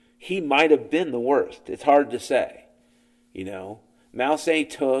 he might have been the worst. It's hard to say. Mao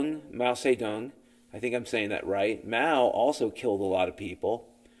Zedong, I think I'm saying that right. Mao also killed a lot of people.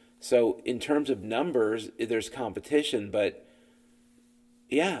 So in terms of numbers, there's competition, but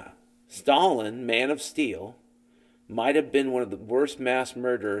yeah, Stalin, man of steel, might have been one of the worst mass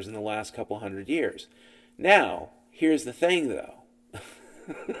murderers in the last couple hundred years. Now, here's the thing, though.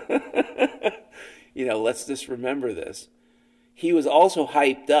 Let's just remember this. He was also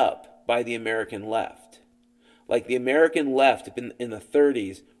hyped up by the American left. Like, the American left in the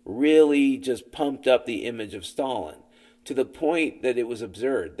 30s really just pumped up the image of Stalin to the point that it was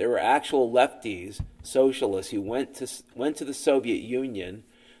absurd. There were actual lefties, socialists, who went to the Soviet Union.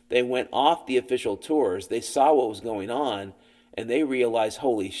 They went off the official tours. They saw what was going on, and they realized,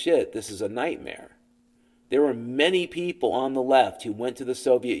 holy shit, this is a nightmare. There were many people on the left who went to the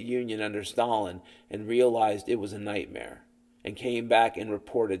Soviet Union under Stalin and realized it was a nightmare and came back and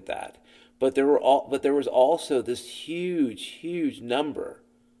reported that. But there was also this huge number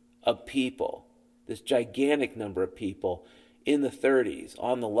of people, this gigantic number of people in the 30s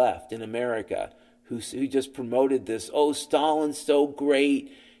on the left in America who just promoted this, oh, Stalin's so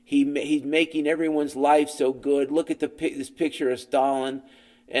great. He's making everyone's life so good. Look at this picture of Stalin.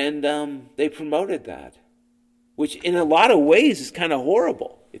 And they promoted that, which in a lot of ways is kind of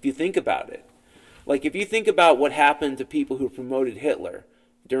horrible if you think about it. Like if you think about what happened to people who promoted Hitler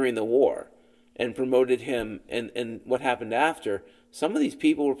during the war and promoted him and what happened after, some of these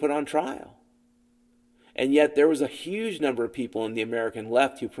people were put on trial. And yet there was a huge number of people in the American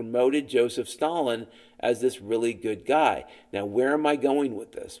left who promoted Joseph Stalin as this really good guy. Now, where am I going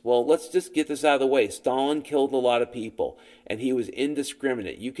with this? Well, let's just get this out of the way. Stalin killed a lot of people, and he was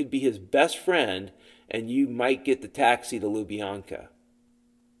indiscriminate. You could be his best friend, and you might get the taxi to Lubyanka.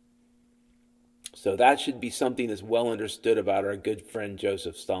 So that should be something that's well understood about our good friend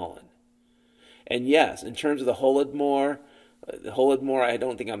Joseph Stalin. And yes, in terms of the Holodomor, I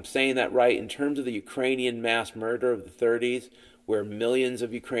don't think I'm saying that right. In terms of the Ukrainian mass murder of the 30s, where millions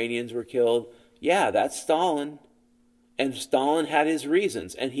of Ukrainians were killed, yeah, that's Stalin. And Stalin had his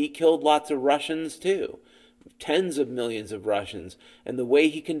reasons, and he killed lots of Russians too. Tens of millions of Russians. And the way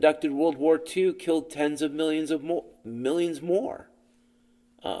he conducted World War II killed tens of millions more.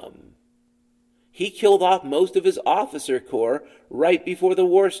 He killed off most of his officer corps right before the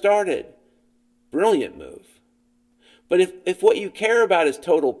war started. Brilliant move. But if what you care about is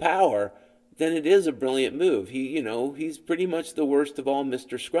total power, then it is a brilliant move. He's pretty much the worst of all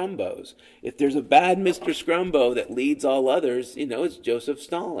Mr. Scrumbos. If there's a bad Mr. Scrumbo that leads all others, it's Joseph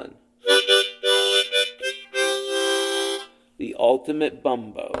Stalin. The ultimate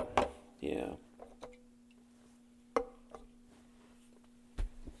bumbo. Yeah.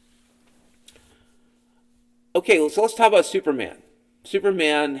 Okay, so let's talk about Superman.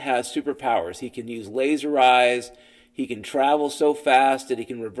 Superman has superpowers. He can use laser eyes. He can travel so fast that he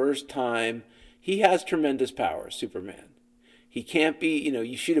can reverse time. He has tremendous powers, Superman. He can't be,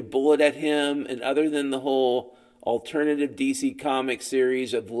 you shoot a bullet at him, and other than the whole alternative DC comic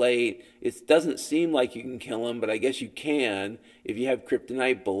series of late, it doesn't seem like you can kill him, but I guess you can if you have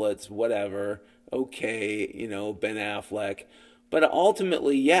kryptonite bullets, whatever. Okay, Ben Affleck. But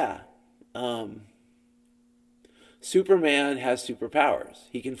ultimately, yeah, Superman has superpowers.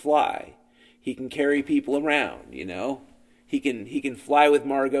 He can fly. He can carry people around, He can fly with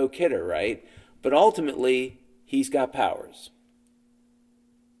Margot Kidder, right? But ultimately, he's got powers.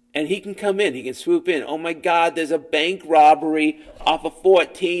 And he can come in. He can swoop in. Oh, my God, there's a bank robbery off of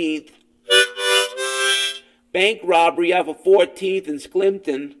 14th. Bank robbery off of 14th in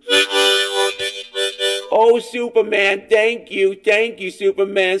Sklimpton. Oh, Superman, thank you. Thank you,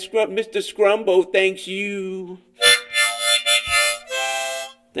 Superman. Mr. Scrumbo thanks you.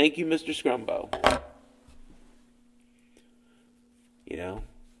 Thank you, Mr. Scrumbo.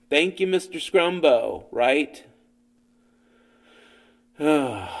 Thank you, Mr. Scrumbo, right?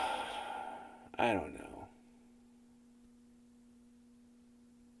 I don't know.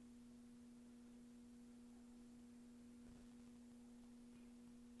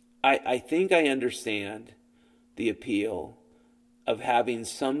 I think I understand the appeal of having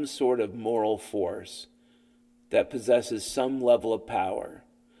some sort of moral force that possesses some level of power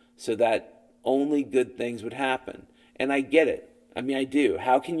so that only good things would happen. And I get it. I do.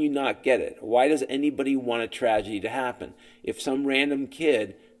 How can you not get it? Why does anybody want a tragedy to happen? If some random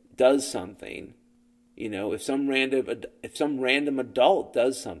kid does something, if some random adult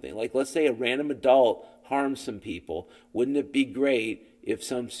does something, like let's say a random adult harms some people, wouldn't it be great if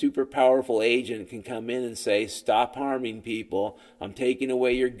some super powerful agent can come in and say, stop harming people, I'm taking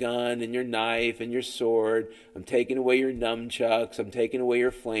away your gun and your knife and your sword, I'm taking away your nunchucks, I'm taking away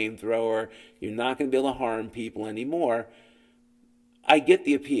your flamethrower, you're not going to be able to harm people anymore. I get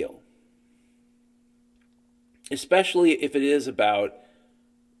the appeal. Especially if it is about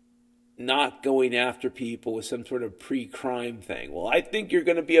not going after people with some sort of pre-crime thing. Well, I think you're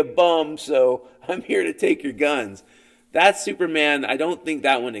going to be a bum, so I'm here to take your guns. That's Superman. I don't think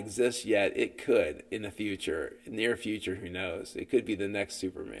that one exists yet. It could in the future, near future, who knows? It could be the next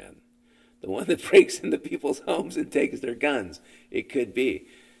Superman. The one that breaks into people's homes and takes their guns. It could be.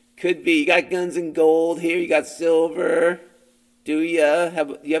 Could be. You got guns and gold here. You got silver. Do you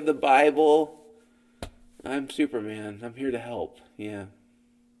have the Bible? I'm Superman. I'm here to help. Yeah.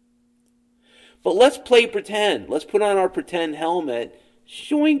 But let's play pretend. Let's put on our pretend helmet.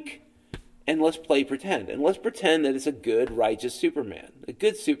 Shoink. And let's play pretend. And let's pretend that it's a good, righteous Superman. A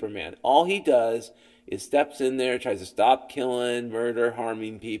good Superman. All he does is steps in there, tries to stop killing, murder,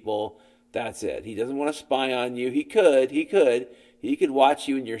 harming people. That's it. He doesn't want to spy on you. He could. He could watch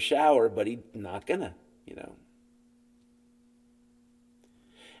you in your shower, but he's not gonna,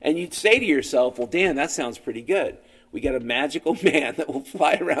 And you'd say to yourself, well, Dan, that sounds pretty good. We got a magical man that will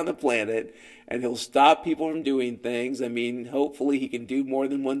fly around the planet, and he'll stop people from doing things. Hopefully he can do more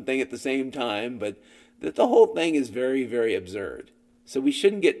than one thing at the same time, but the whole thing is very, very absurd. So we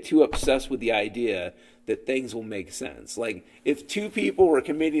shouldn't get too obsessed with the idea that things will make sense. Like, if two people were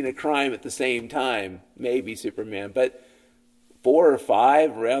committing a crime at the same time, maybe Superman, but 4 or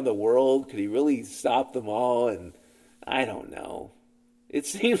 5 around the world, could he really stop them all? And I don't know. It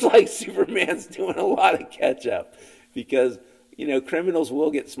seems like Superman's doing a lot of catch up because, criminals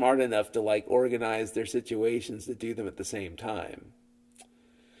will get smart enough to organize their situations to do them at the same time.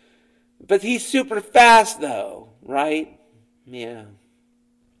 But he's super fast though, right? Yeah.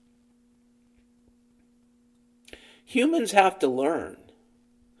 Humans have to learn.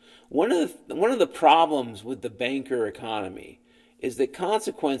 One of the problems with the banker economy is that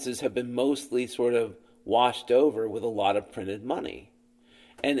consequences have been mostly sort of washed over with a lot of printed money.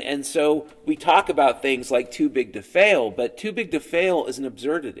 And so we talk about things like too big to fail, but too big to fail is an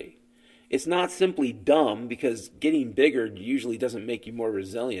absurdity. It's not simply dumb because getting bigger usually doesn't make you more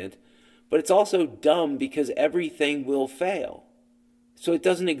resilient, but it's also dumb because everything will fail. So it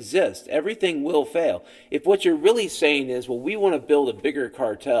doesn't exist. Everything will fail. If what you're really saying is, well, we want to build a bigger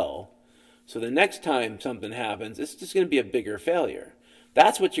cartel, so the next time something happens, it's just going to be a bigger failure.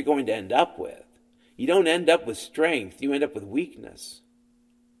 That's what you're going to end up with. You don't end up with strength. You end up with weakness.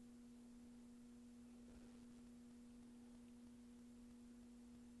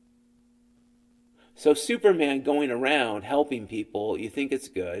 So Superman going around helping people, you think it's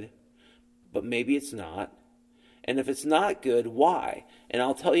good, but maybe it's not. And if it's not good, why? And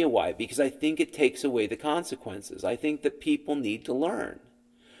I'll tell you why. Because I think it takes away the consequences. I think that people need to learn.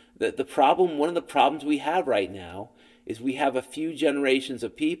 One of the problems we have right now is we have a few generations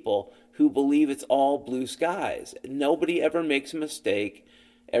of people who believe it's all blue skies. Nobody ever makes a mistake.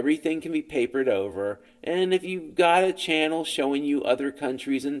 Everything can be papered over. And if you've got a channel showing you other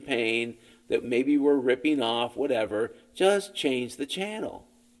countries in pain that maybe we're ripping off, whatever, just change the channel.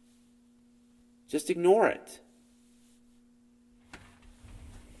 Just ignore it.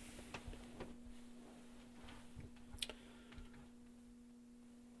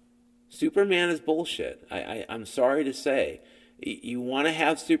 Superman is bullshit. I'm sorry to say. You want to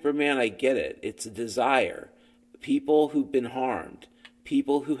have Superman, I get it. It's a desire. People who've been harmed,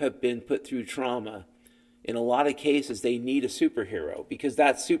 people who have been put through trauma, in a lot of cases they need a superhero because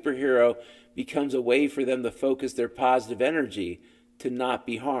that superhero becomes a way for them to focus their positive energy to not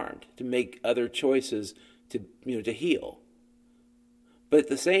be harmed, to make other choices to heal. But at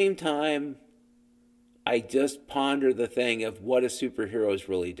the same time, I just ponder the thing of what a superhero is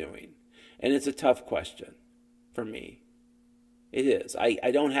really doing. And it's a tough question for me. It is.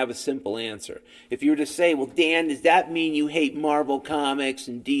 I don't have a simple answer. If you were to say, well, Dan, does that mean you hate Marvel Comics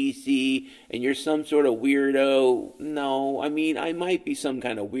and DC and you're some sort of weirdo? No, I mean, I might be some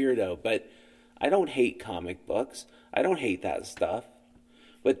kind of weirdo, but I don't hate comic books. I don't hate that stuff.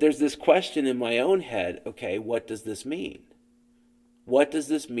 But there's this question in my own head, okay, what does this mean? What does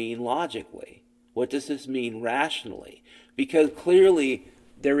this mean logically? What does this mean rationally? Because clearly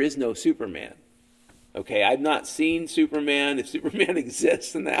there is no Superman. Okay, I've not seen Superman. If Superman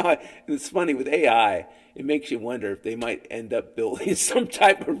exists, and it's funny with AI, it makes you wonder if they might end up building some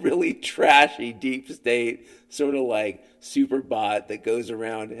type of really trashy deep state, sort of like super bot that goes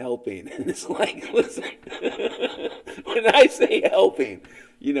around helping. And it's like, listen, when I say helping,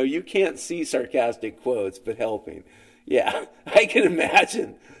 you can't see sarcastic quotes, but helping. Yeah, I can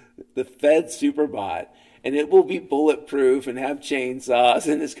imagine the Fed super bot. And it will be bulletproof and have chainsaws,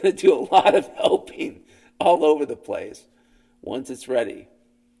 and it's going to do a lot of helping all over the place once it's ready.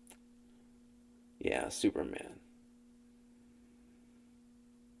 Yeah, Superman.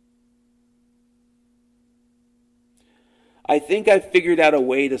 I think I've figured out a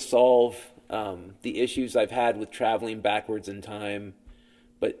way to solve the issues I've had with traveling backwards in time.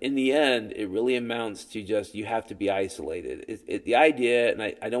 But in the end, it really amounts to just you have to be isolated. The idea, and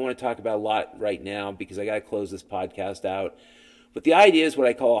I don't want to talk about a lot right now because I got to close this podcast out, but the idea is what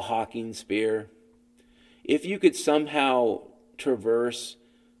I call a Hawking spear. If you could somehow traverse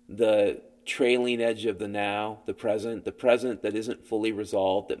the trailing edge of the now, the present that isn't fully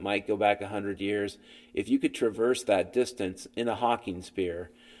resolved, that might go back 100 years, if you could traverse that distance in a Hawking spear,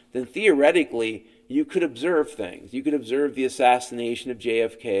 then theoretically you could observe things. You could observe the assassination of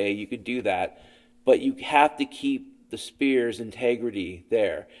JFK. You could do that. But you have to keep the spear's integrity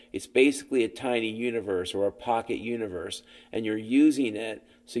there. It's basically a tiny universe or a pocket universe. And you're using it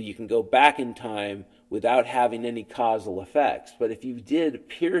so you can go back in time without having any causal effects. But if you did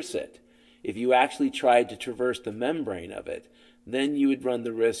pierce it, if you actually tried to traverse the membrane of it, then you would run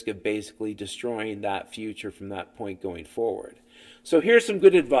the risk of basically destroying that future from that point going forward. So here's some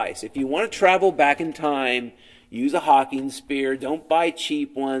good advice. If you want to travel back in time, use a Hawking spear. Don't buy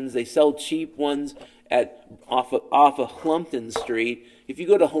cheap ones. They sell cheap ones off of Hlumpton Street. If you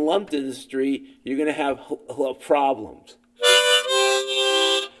go to Hlumpton Street, you're going to have problems.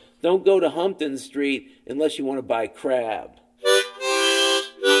 Don't go to Humpton Street unless you want to buy crab.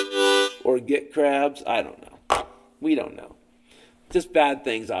 Or get crabs. I don't know. We don't know. Just bad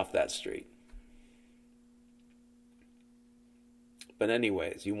things off that street. But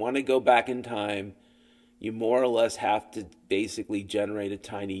anyways, you want to go back in time, you more or less have to basically generate a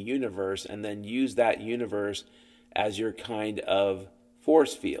tiny universe and then use that universe as your kind of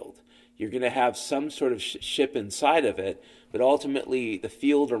force field. You're going to have some sort of ship inside of it, but ultimately the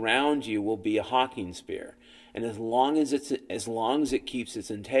field around you will be a Hawking sphere. And as long as it keeps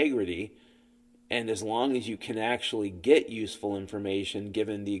its integrity, and as long as you can actually get useful information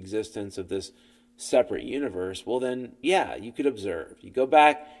given the existence of this separate universe, well then, yeah, you could observe. You go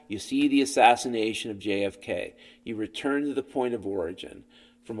back, you see the assassination of JFK. You return to the point of origin.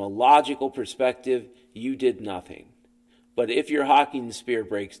 From a logical perspective, you did nothing. But if your Hawking sphere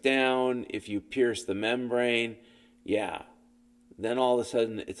breaks down, if you pierce the membrane, yeah, then all of a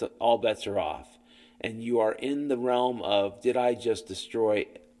sudden all bets are off. And you are in the realm of, did I just destroy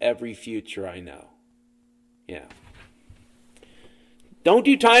every future I know? Yeah. Don't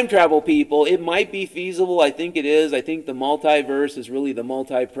do time travel, people. It might be feasible. I think it is. I think the multiverse is really the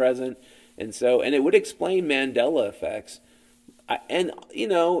multi-present. And it would explain Mandela effects. And,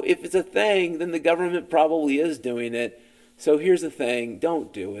 if it's a thing, then the government probably is doing it. So here's the thing.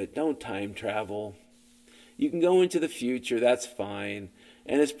 Don't do it. Don't time travel. You can go into the future. That's fine.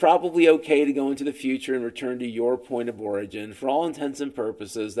 And it's probably okay to go into the future and return to your point of origin. For all intents and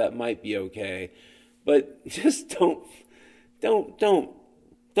purposes, that might be okay. But just don't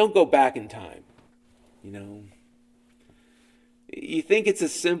go back in time. You think it's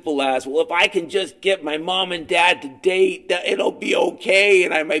as simple as, well, if I can just get my mom and dad to date, it'll be okay,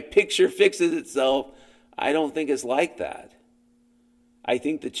 and my picture fixes itself. I don't think it's like that. I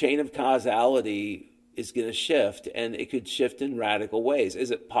think the chain of causality is going to shift, and it could shift in radical ways.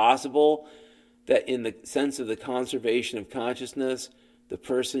 Is it possible that in the sense of the conservation of consciousness, the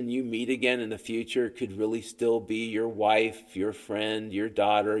person you meet again in the future could really still be your wife, your friend, your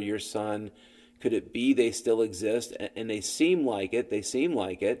daughter, your son? Could it be they still exist and they seem like it? They seem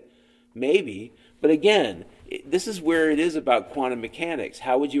like it. Maybe. But again, this is where it is about quantum mechanics.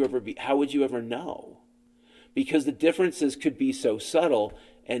 How would you ever know? Because the differences could be so subtle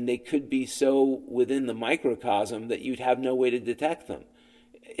and they could be so within the microcosm that you'd have no way to detect them.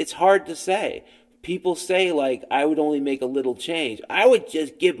 It's hard to say. People say, like, I would only make a little change. I would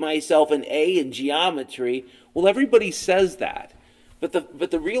just give myself an A in geometry. Well, everybody says that. But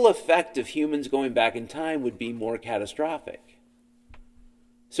the real effect of humans going back in time would be more catastrophic.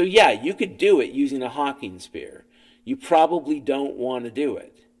 So yeah, you could do it using a Hawking sphere. You probably don't want to do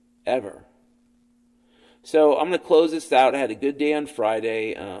it, ever. So I'm going to close this out. I had a good day on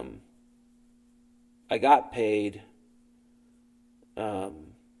Friday. I got paid.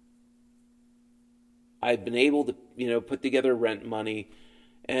 I've been able to, put together rent money,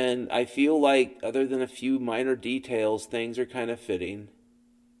 and I feel like, other than a few minor details, things are kind of fitting.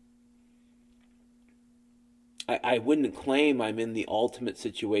 I wouldn't claim I'm in the ultimate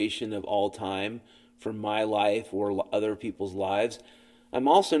situation of all time for my life or other people's lives. I'm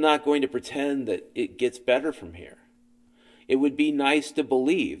also not going to pretend that it gets better from here. It would be nice to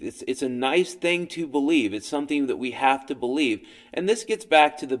believe. It's a nice thing to believe. It's something that we have to believe. And this gets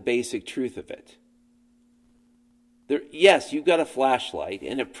back to the basic truth of it. Yes, you've got a flashlight,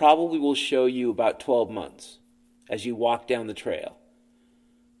 and it probably will show you about 12 months as you walk down the trail.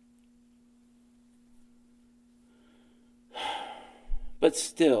 But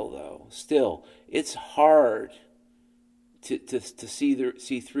still, it's hard to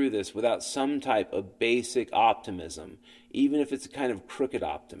see through this without some type of basic optimism, even if it's a kind of crooked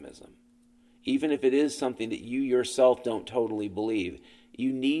optimism. Even if it is something that you yourself don't totally believe.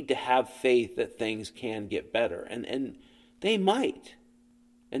 You need to have faith that things can get better. And they might.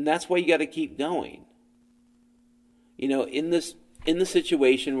 And that's why you got to keep going. In the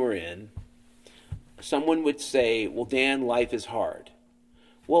situation we're in, someone would say, well, Dan, life is hard.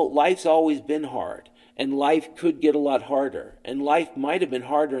 Well, life's always been hard. And life could get a lot harder. And life might have been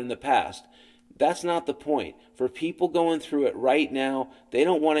harder in the past. That's not the point. For people going through it right now, they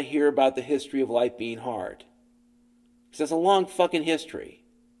don't want to hear about the history of life being hard. Because that's a long fucking history.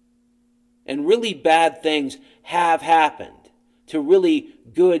 And really bad things have happened to really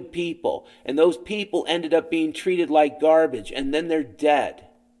good people. And those people ended up being treated like garbage. And then they're dead.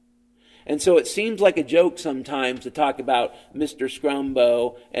 And so it seems like a joke sometimes to talk about Mr.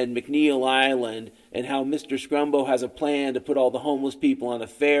 Scrumbo and McNeil Island and how Mr. Scrumbo has a plan to put all the homeless people on a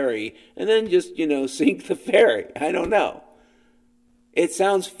ferry and then just, sink the ferry. I don't know. It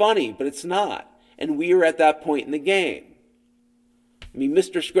sounds funny, but it's not. And we are at that point in the game. I mean,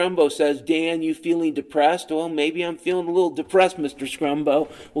 Mr. Scrumbo says, Dan, you feeling depressed? Well, maybe I'm feeling a little depressed, Mr. Scrumbo.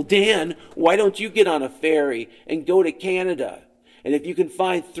 Well, Dan, why don't you get on a ferry and go to Canada? And if you can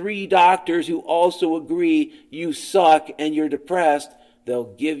find 3 doctors who also agree you suck and you're depressed,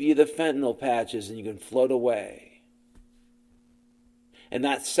 they'll give you the fentanyl patches and you can float away. And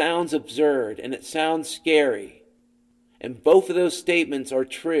that sounds absurd and it sounds scary. And both of those statements are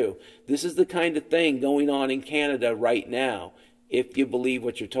true. This is the kind of thing going on in Canada right now, if you believe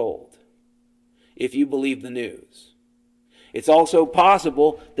what you're told, if you believe the news. It's also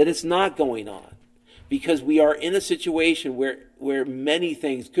possible that it's not going on, because we are in a situation where many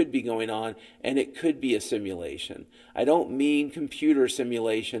things could be going on, and it could be a simulation. I don't mean computer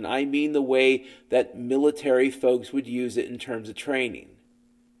simulation. I mean the way that military folks would use it in terms of training.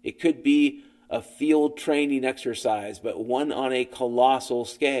 It could be a field training exercise, but one on a colossal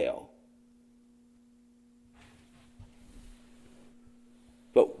scale.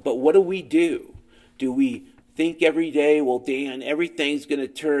 But what do? Do we think every day, well, Dan, everything's going to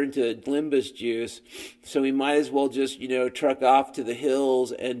turn to Limbus juice, so we might as well just, truck off to the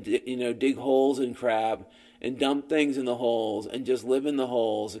hills and, dig holes in crap and dump things in the holes and just live in the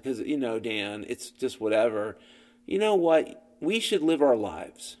holes because, Dan, it's just whatever. You know what? We should live our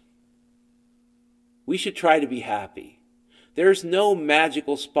lives. We should try to be happy. There's no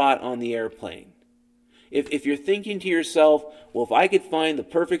magical spot on the airplane. If you're thinking to yourself, well, if I could find the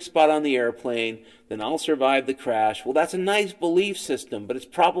perfect spot on the airplane, then I'll survive the crash. Well, that's a nice belief system, but it's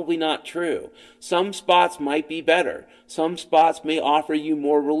probably not true. Some spots might be better. Some spots may offer you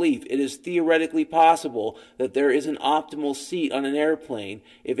more relief. It is theoretically possible that there is an optimal seat on an airplane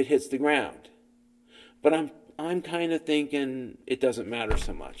if it hits the ground. But I'm kind of thinking it doesn't matter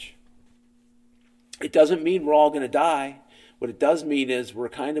so much. It doesn't mean we're all going to die. What it does mean is we're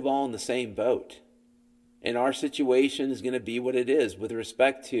kind of all in the same boat. And our situation is going to be what it is with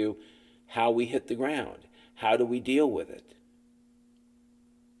respect to how we hit the ground. How do we deal with it?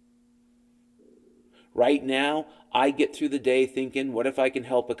 Right now, I get through the day thinking, what if I can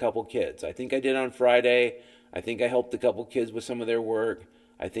help a couple kids? I think I did on Friday. I think I helped a couple kids with some of their work.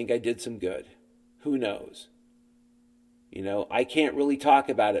 I think I did some good. Who knows? I can't really talk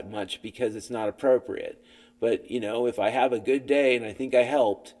about it much because it's not appropriate. But, if I have a good day and I think I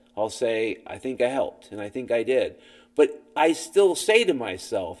helped, I'll say, I think I helped, and I think I did. But I still say to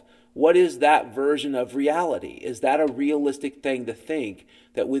myself, what is that version of reality? Is that a realistic thing to think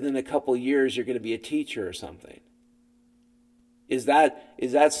that within a couple years you're going to be a teacher or something? Is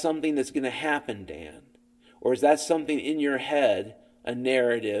that something that's going to happen, Dan? Or is that something in your head, a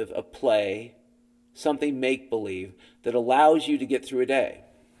narrative, a play, something make-believe that allows you to get through a day?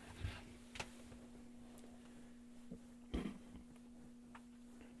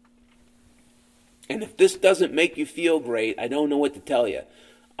 And if this doesn't make you feel great, I don't know what to tell you.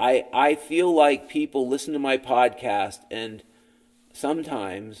 I feel like people listen to my podcast and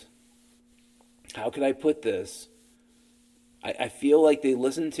sometimes, how could I put this? I feel like they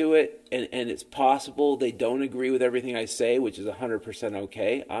listen to it and it's possible they don't agree with everything I say, which is 100%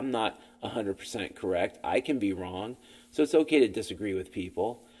 okay. I'm not 100% correct. I can be wrong. So it's okay to disagree with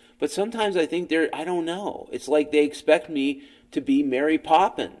people. But sometimes I think I don't know. It's like they expect me to be Mary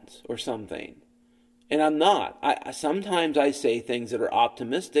Poppins or something. And I'm not. Sometimes I say things that are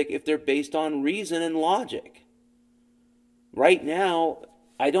optimistic if they're based on reason and logic. Right now,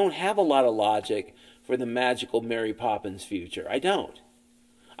 I don't have a lot of logic for the magical Mary Poppins future. I don't.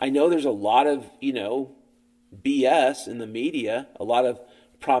 I know there's a lot of, BS in the media, a lot of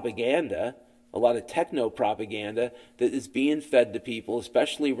propaganda, a lot of techno-propaganda that is being fed to people,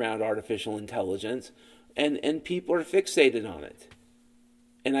 especially around artificial intelligence, and people are fixated on it.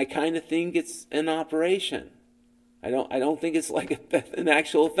 And I kind of think it's an operation. I don't think it's like an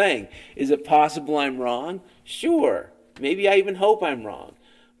actual thing. Is it possible I'm wrong? Sure. Maybe I even hope I'm wrong.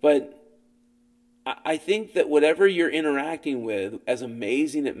 But I think that whatever you're interacting with, as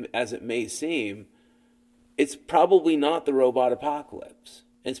amazing as it may seem, it's probably not the robot apocalypse.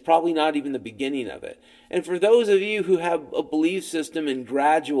 It's probably not even the beginning of it. And for those of you who have a belief system in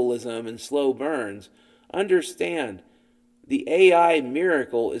gradualism and slow burns, understand the AI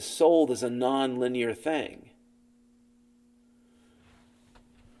miracle is sold as a non-linear thing.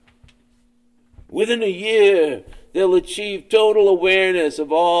 Within a year, they'll achieve total awareness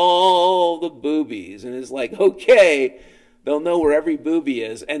of all the boobies. And it's like, okay, They'll know where every booby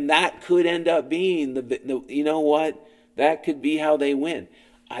is, and that could end up being the you know what? That could be how they win.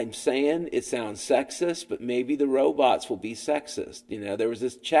 I'm saying it sounds sexist, but maybe the robots will be sexist. There was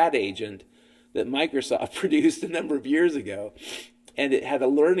this chat agent that Microsoft produced a number of years ago, and it had a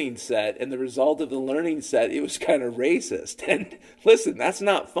learning set, and the result of the learning set, it was kind of racist. And listen, that's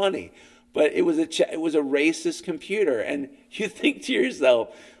not funny, but it was a racist computer, and you think to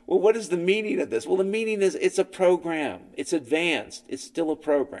yourself, well, what is the meaning of this? Well, the meaning is it's a program. It's advanced. It's still a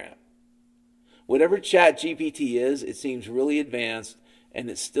program. Whatever Chat GPT is, it seems really advanced, and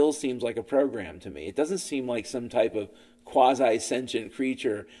it still seems like a program to me. It doesn't seem like some type of quasi-sentient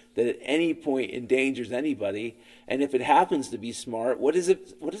creature that at any point endangers anybody. And if it happens to be smart, what is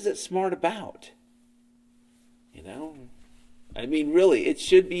it smart about? I mean, really, it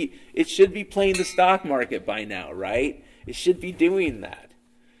should be playing the stock market by now, right? It should be doing that.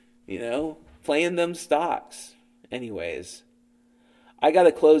 Playing them stocks. Anyways, I got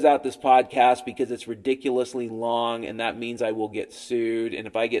to close out this podcast because it's ridiculously long, and that means I will get sued. And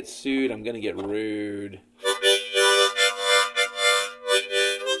if I get sued, I'm going to get rude.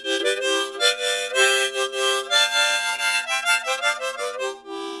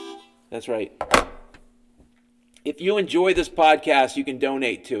 That's right. If you enjoy this podcast, you can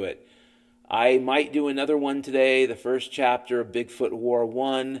donate to it. I might do another one today, the first chapter of Bigfoot War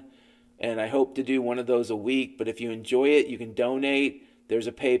 1, and I hope to do one of those a week. But if you enjoy it, you can donate. There's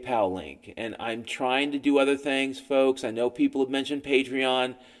a PayPal link. And I'm trying to do other things, folks. I know people have mentioned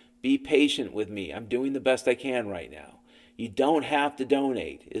Patreon. Be patient with me. I'm doing the best I can right now. You don't have to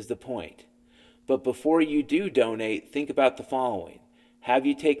donate, is the point. But before you do donate, think about the following. Have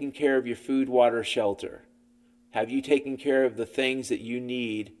you taken care of your food, water, shelter? Have you taken care of the things that you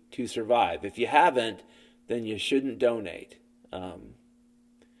need to survive? If you haven't, then you shouldn't donate.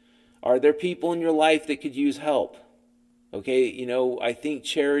 Are there people in your life that could use help? Okay, I think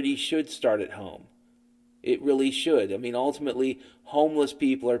charity should start at home. It really should. I mean, ultimately, homeless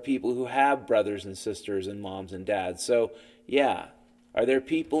people are people who have brothers and sisters and moms and dads. So, yeah, are there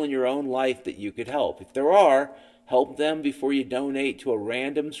people in your own life that you could help? If there are, help them before you donate to a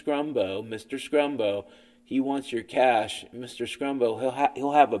random Scrumbo, Mr. Scrumbo. He wants your cash. Mr. Scrumbo,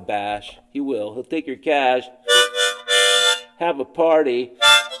 he'll have a bash. He will. He'll take your cash, have a party,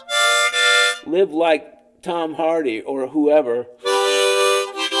 live like Tom Hardy or whoever.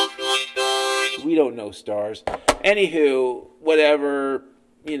 We don't know stars. Anywho, whatever,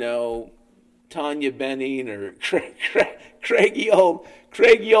 Tanya Benning or Craigie old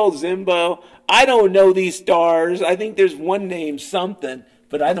Zimbo. I don't know these stars. I think there's one name something,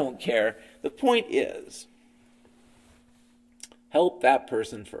 but I don't care. The point is, help that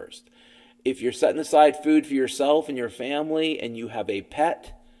person first. If you're setting aside food for yourself and your family and you have a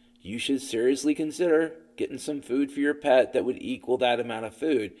pet, you should seriously consider getting some food for your pet that would equal that amount of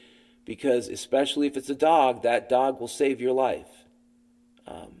food. Because especially if it's a dog, that dog will save your life.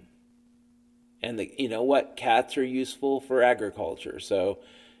 And you know what? Cats are useful for agriculture. So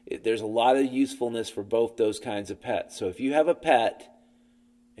there's a lot of usefulness for both those kinds of pets. So if you have a pet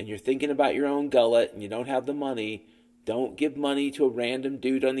and you're thinking about your own gullet and you don't have the money, don't give money to a random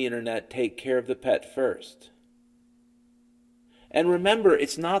dude on the internet. Take care of the pet first. And remember,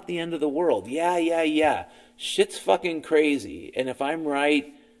 it's not the end of the world. Yeah. Shit's fucking crazy. And if I'm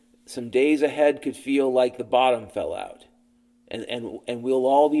right, some days ahead could feel like the bottom fell out. And we'll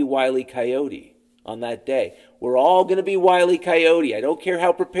all be Wile E. Coyote on that day. We're all going to be Wile E. Coyote. I don't care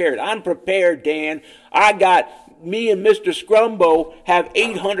how prepared. I'm prepared, Dan. Me and Mr. Scrumbo have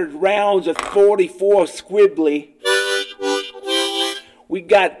 800 rounds of 44 Squibbly. We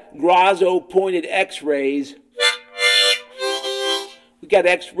got Grazo pointed x-rays. We got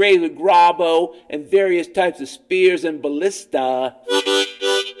x-rays with Grabo and various types of spears and ballista.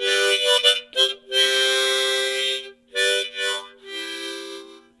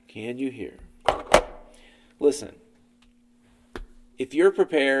 Can you hear? Listen, if you're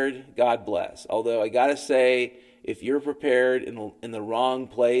prepared, God bless. Although I gotta say, if you're prepared in the wrong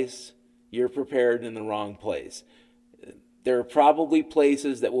place, you're prepared in the wrong place. There are probably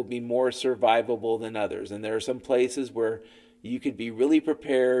places that will be more survivable than others. And there are some places where you could be really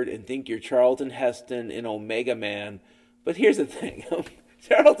prepared and think you're Charlton Heston in Omega Man. But here's the thing.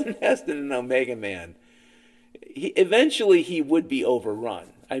 Charlton Heston in Omega Man, eventually he would be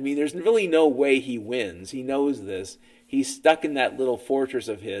overrun. I mean, there's really no way he wins. He knows this. He's stuck in that little fortress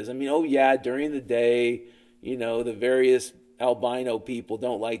of his. I mean, during the day, the various albino people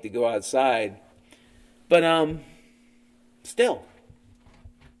don't like to go outside. But, still,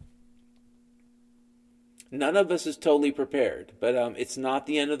 none of us is totally prepared. But it's not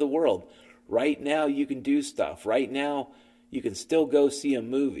the end of the world. Right now, you can do stuff. Right now, you can still go see a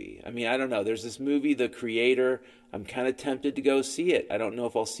movie. I mean, I don't know. There's this movie, The Creator. I'm kind of tempted to go see it. I don't know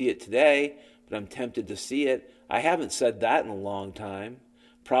if I'll see it today, but I'm tempted to see it. I haven't said that in a long time,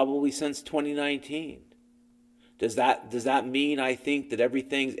 probably since 2019. Does that mean I think that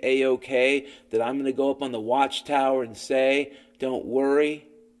everything's A-okay, that I'm going to go up on the watchtower and say, don't worry,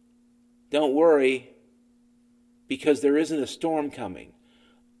 because there isn't a storm coming?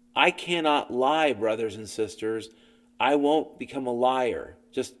 I cannot lie, brothers and sisters. I won't become a liar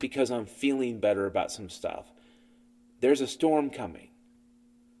just because I'm feeling better about some stuff. There's a storm coming.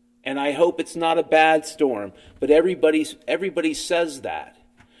 And I hope it's not a bad storm, but everybody says that.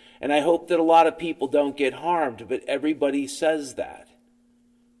 And I hope that a lot of people don't get harmed, but everybody says that.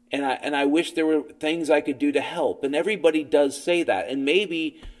 And I wish there were things I could do to help. And everybody does say that. And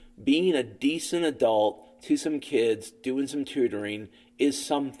maybe being a decent adult to some kids, doing some tutoring, is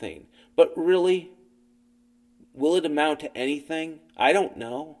something. But really, will it amount to anything? I don't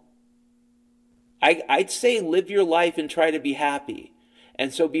know. I'd say live your life and try to be happy.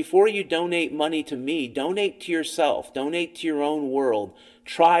 And so before you donate money to me, donate to yourself. Donate to your own world.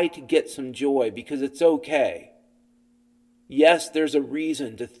 Try to get some joy, because it's okay. Yes, there's a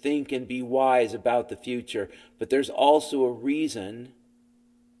reason to think and be wise about the future, but there's also a reason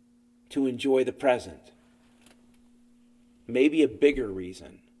to enjoy the present. Maybe a bigger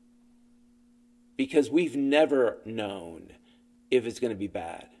reason. Because we've never known if it's going to be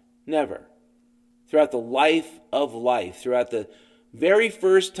bad. Never. Throughout the life of life, throughout the very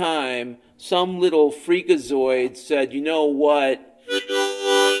first time some little freakazoid said, you know what?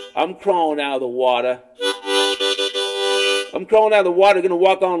 I'm crawling out of the water. I'm crawling out of the water, going to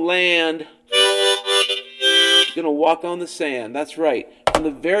walk on land. Going to walk on the sand. That's right. From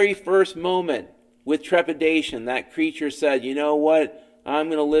the very first moment, with trepidation, that creature said, you know what? I'm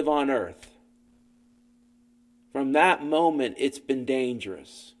going to live on earth. From that moment, it's been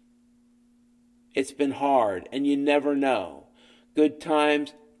dangerous. It's been hard, and you never know. Good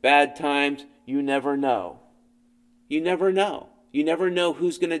times, bad times, you never know. You never know. You never know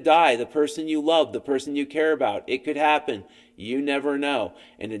who's going to die, the person you love, the person you care about. It could happen. You never know.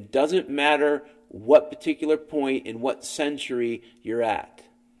 And it doesn't matter what particular point in what century you're at.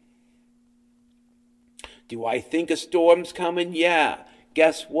 Do I think a storm's coming? Yeah.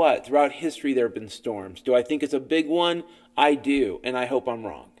 Guess what? Throughout history there have been storms. Do I think it's a big one? I do, and I hope I'm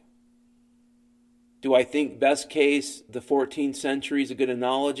wrong. Do I think best case the 14th century is a good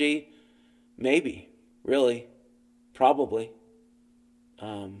analogy? Maybe. Really. Probably.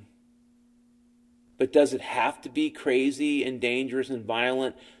 But does it have to be crazy and dangerous and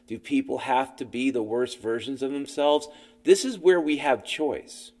violent? Do people have to be the worst versions of themselves? This is where we have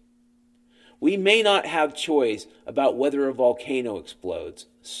choice. We may not have choice about whether a volcano explodes.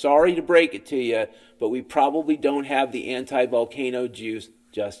 Sorry to break it to you, but we probably don't have the anti-volcano juice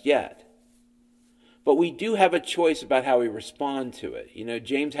just yet. But we do have a choice about how we respond to it. You know,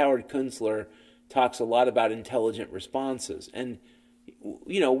 James Howard Kunstler talks a lot about intelligent responses. And,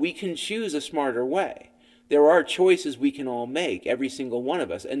 you know, we can choose a smarter way. There are choices we can all make, every single one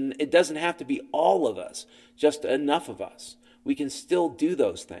of us. And it doesn't have to be all of us, just enough of us. We can still do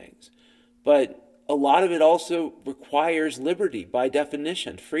those things. But a lot of it also requires liberty, by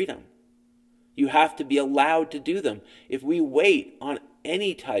definition, freedom. You have to be allowed to do them. If we wait on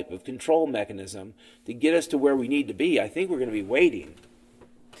any type of control mechanism to get us to where we need to be, I think we're going to be waiting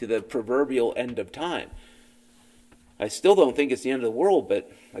to the proverbial end of time. I still don't think it's the end of the world,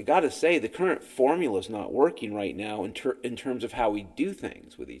 but I got to say the current formula is not working right now in terms of how we do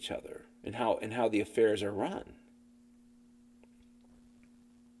things with each other and how the affairs are run.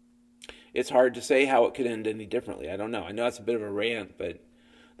 It's hard to say how it could end any differently. I don't know. I know it's a bit of a rant, but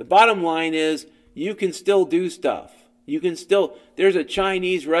the bottom line is you can still do stuff. There's a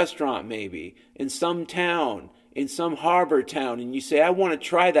Chinese restaurant maybe in some town, in some harbor town, and you say, I want to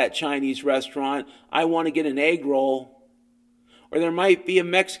try that Chinese restaurant. I want to get an egg roll. Or there might be a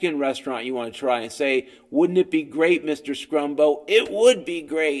Mexican restaurant you want to try and say, wouldn't it be great, Mr. Scrumbo? It would be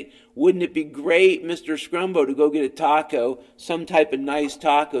great. Wouldn't it be great, Mr. Scrumbo, to go get a taco, some type of nice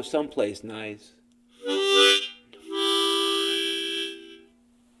taco, someplace nice?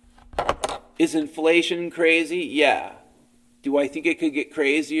 Is inflation crazy? Yeah. Do I think it could get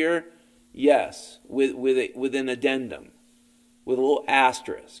crazier? Yes, with an addendum, with a little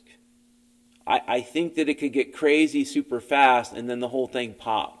asterisk. I think that it could get crazy super fast and then the whole thing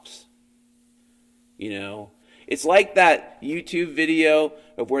pops. You know? It's like that YouTube video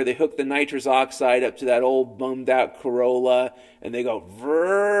of where they hook the nitrous oxide up to that old bummed out Corolla and they go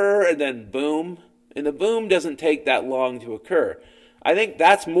vrrr and then boom. And the boom doesn't take that long to occur. I think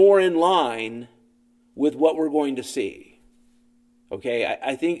that's more in line with what we're going to see. Okay,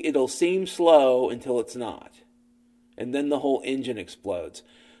 I think it'll seem slow until it's not. And then the whole engine explodes.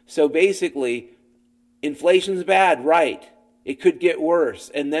 So basically, inflation's bad, right? It could get worse.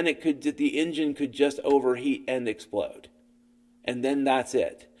 And then the engine could just overheat and explode. And then that's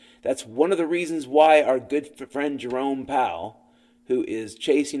it. That's one of the reasons why our good friend Jerome Powell, who is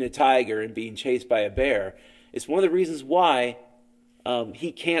chasing a tiger and being chased by a bear, it's one of the reasons why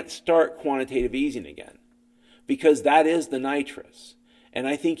he can't start quantitative easing again. Because that is the nitrous. And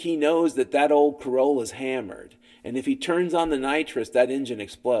I think he knows that old Corolla's hammered. And if he turns on the nitrous, that engine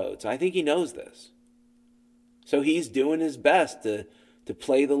explodes. I think he knows this. So he's doing his best to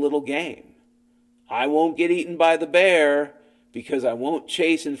play the little game. I won't get eaten by the bear because I won't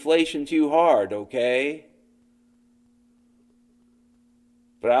chase inflation too hard, okay?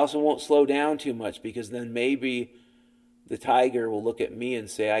 But I also won't slow down too much because then maybe the tiger will look at me and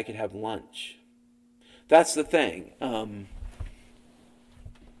say I could have lunch. That's the thing.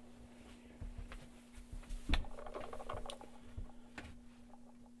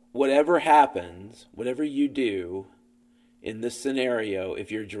 Whatever happens, whatever you do in this scenario,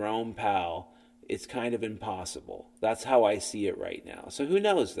 if you're Jerome Powell, it's kind of impossible. That's how I see it right now. So who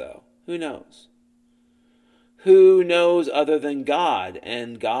knows, though? Who knows? Who knows other than God?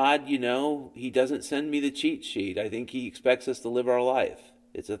 And God, He doesn't send me the cheat sheet. I think He expects us to live our life.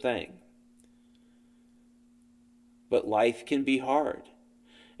 It's a thing. But life can be hard.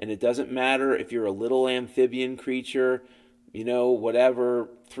 And it doesn't matter if you're a little amphibian creature, whatever,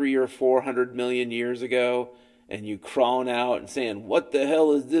 300 or 400 million years ago, and you crawling out and saying, what the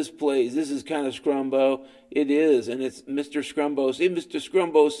hell is this place? This is kind of Scrumbo. It is, and it's Mr. Scrumbo. See, Mr.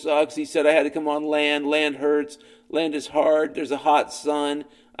 Scrumbo sucks. He said I had to come on land. Land hurts. Land is hard. There's a hot sun.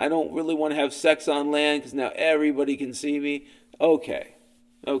 I don't really want to have sex on land because now everybody can see me. Okay,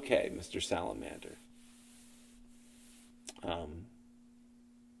 Mr. Salamander.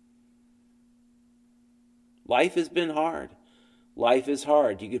 Life has been hard. Life is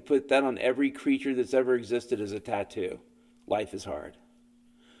hard. You could put that on every creature that's ever existed as a tattoo. Life is hard.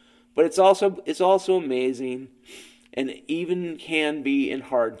 But it's also amazing, and even can be in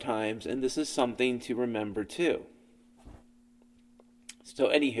hard times, and this is something to remember too. So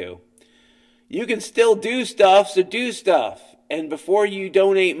anywho, you can still do stuff, so do stuff. And before you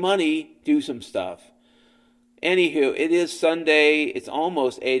donate money, do some stuff. Anywho, it is Sunday. It's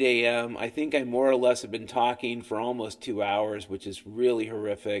almost 8 a.m. I think I more or less have been talking for almost 2 hours, which is really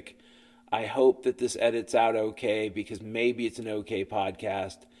horrific. I hope that this edits out okay because maybe it's an okay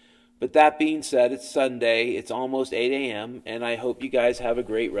podcast. But that being said, it's Sunday. It's almost 8 a.m. and I hope you guys have a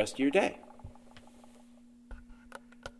great rest of your day.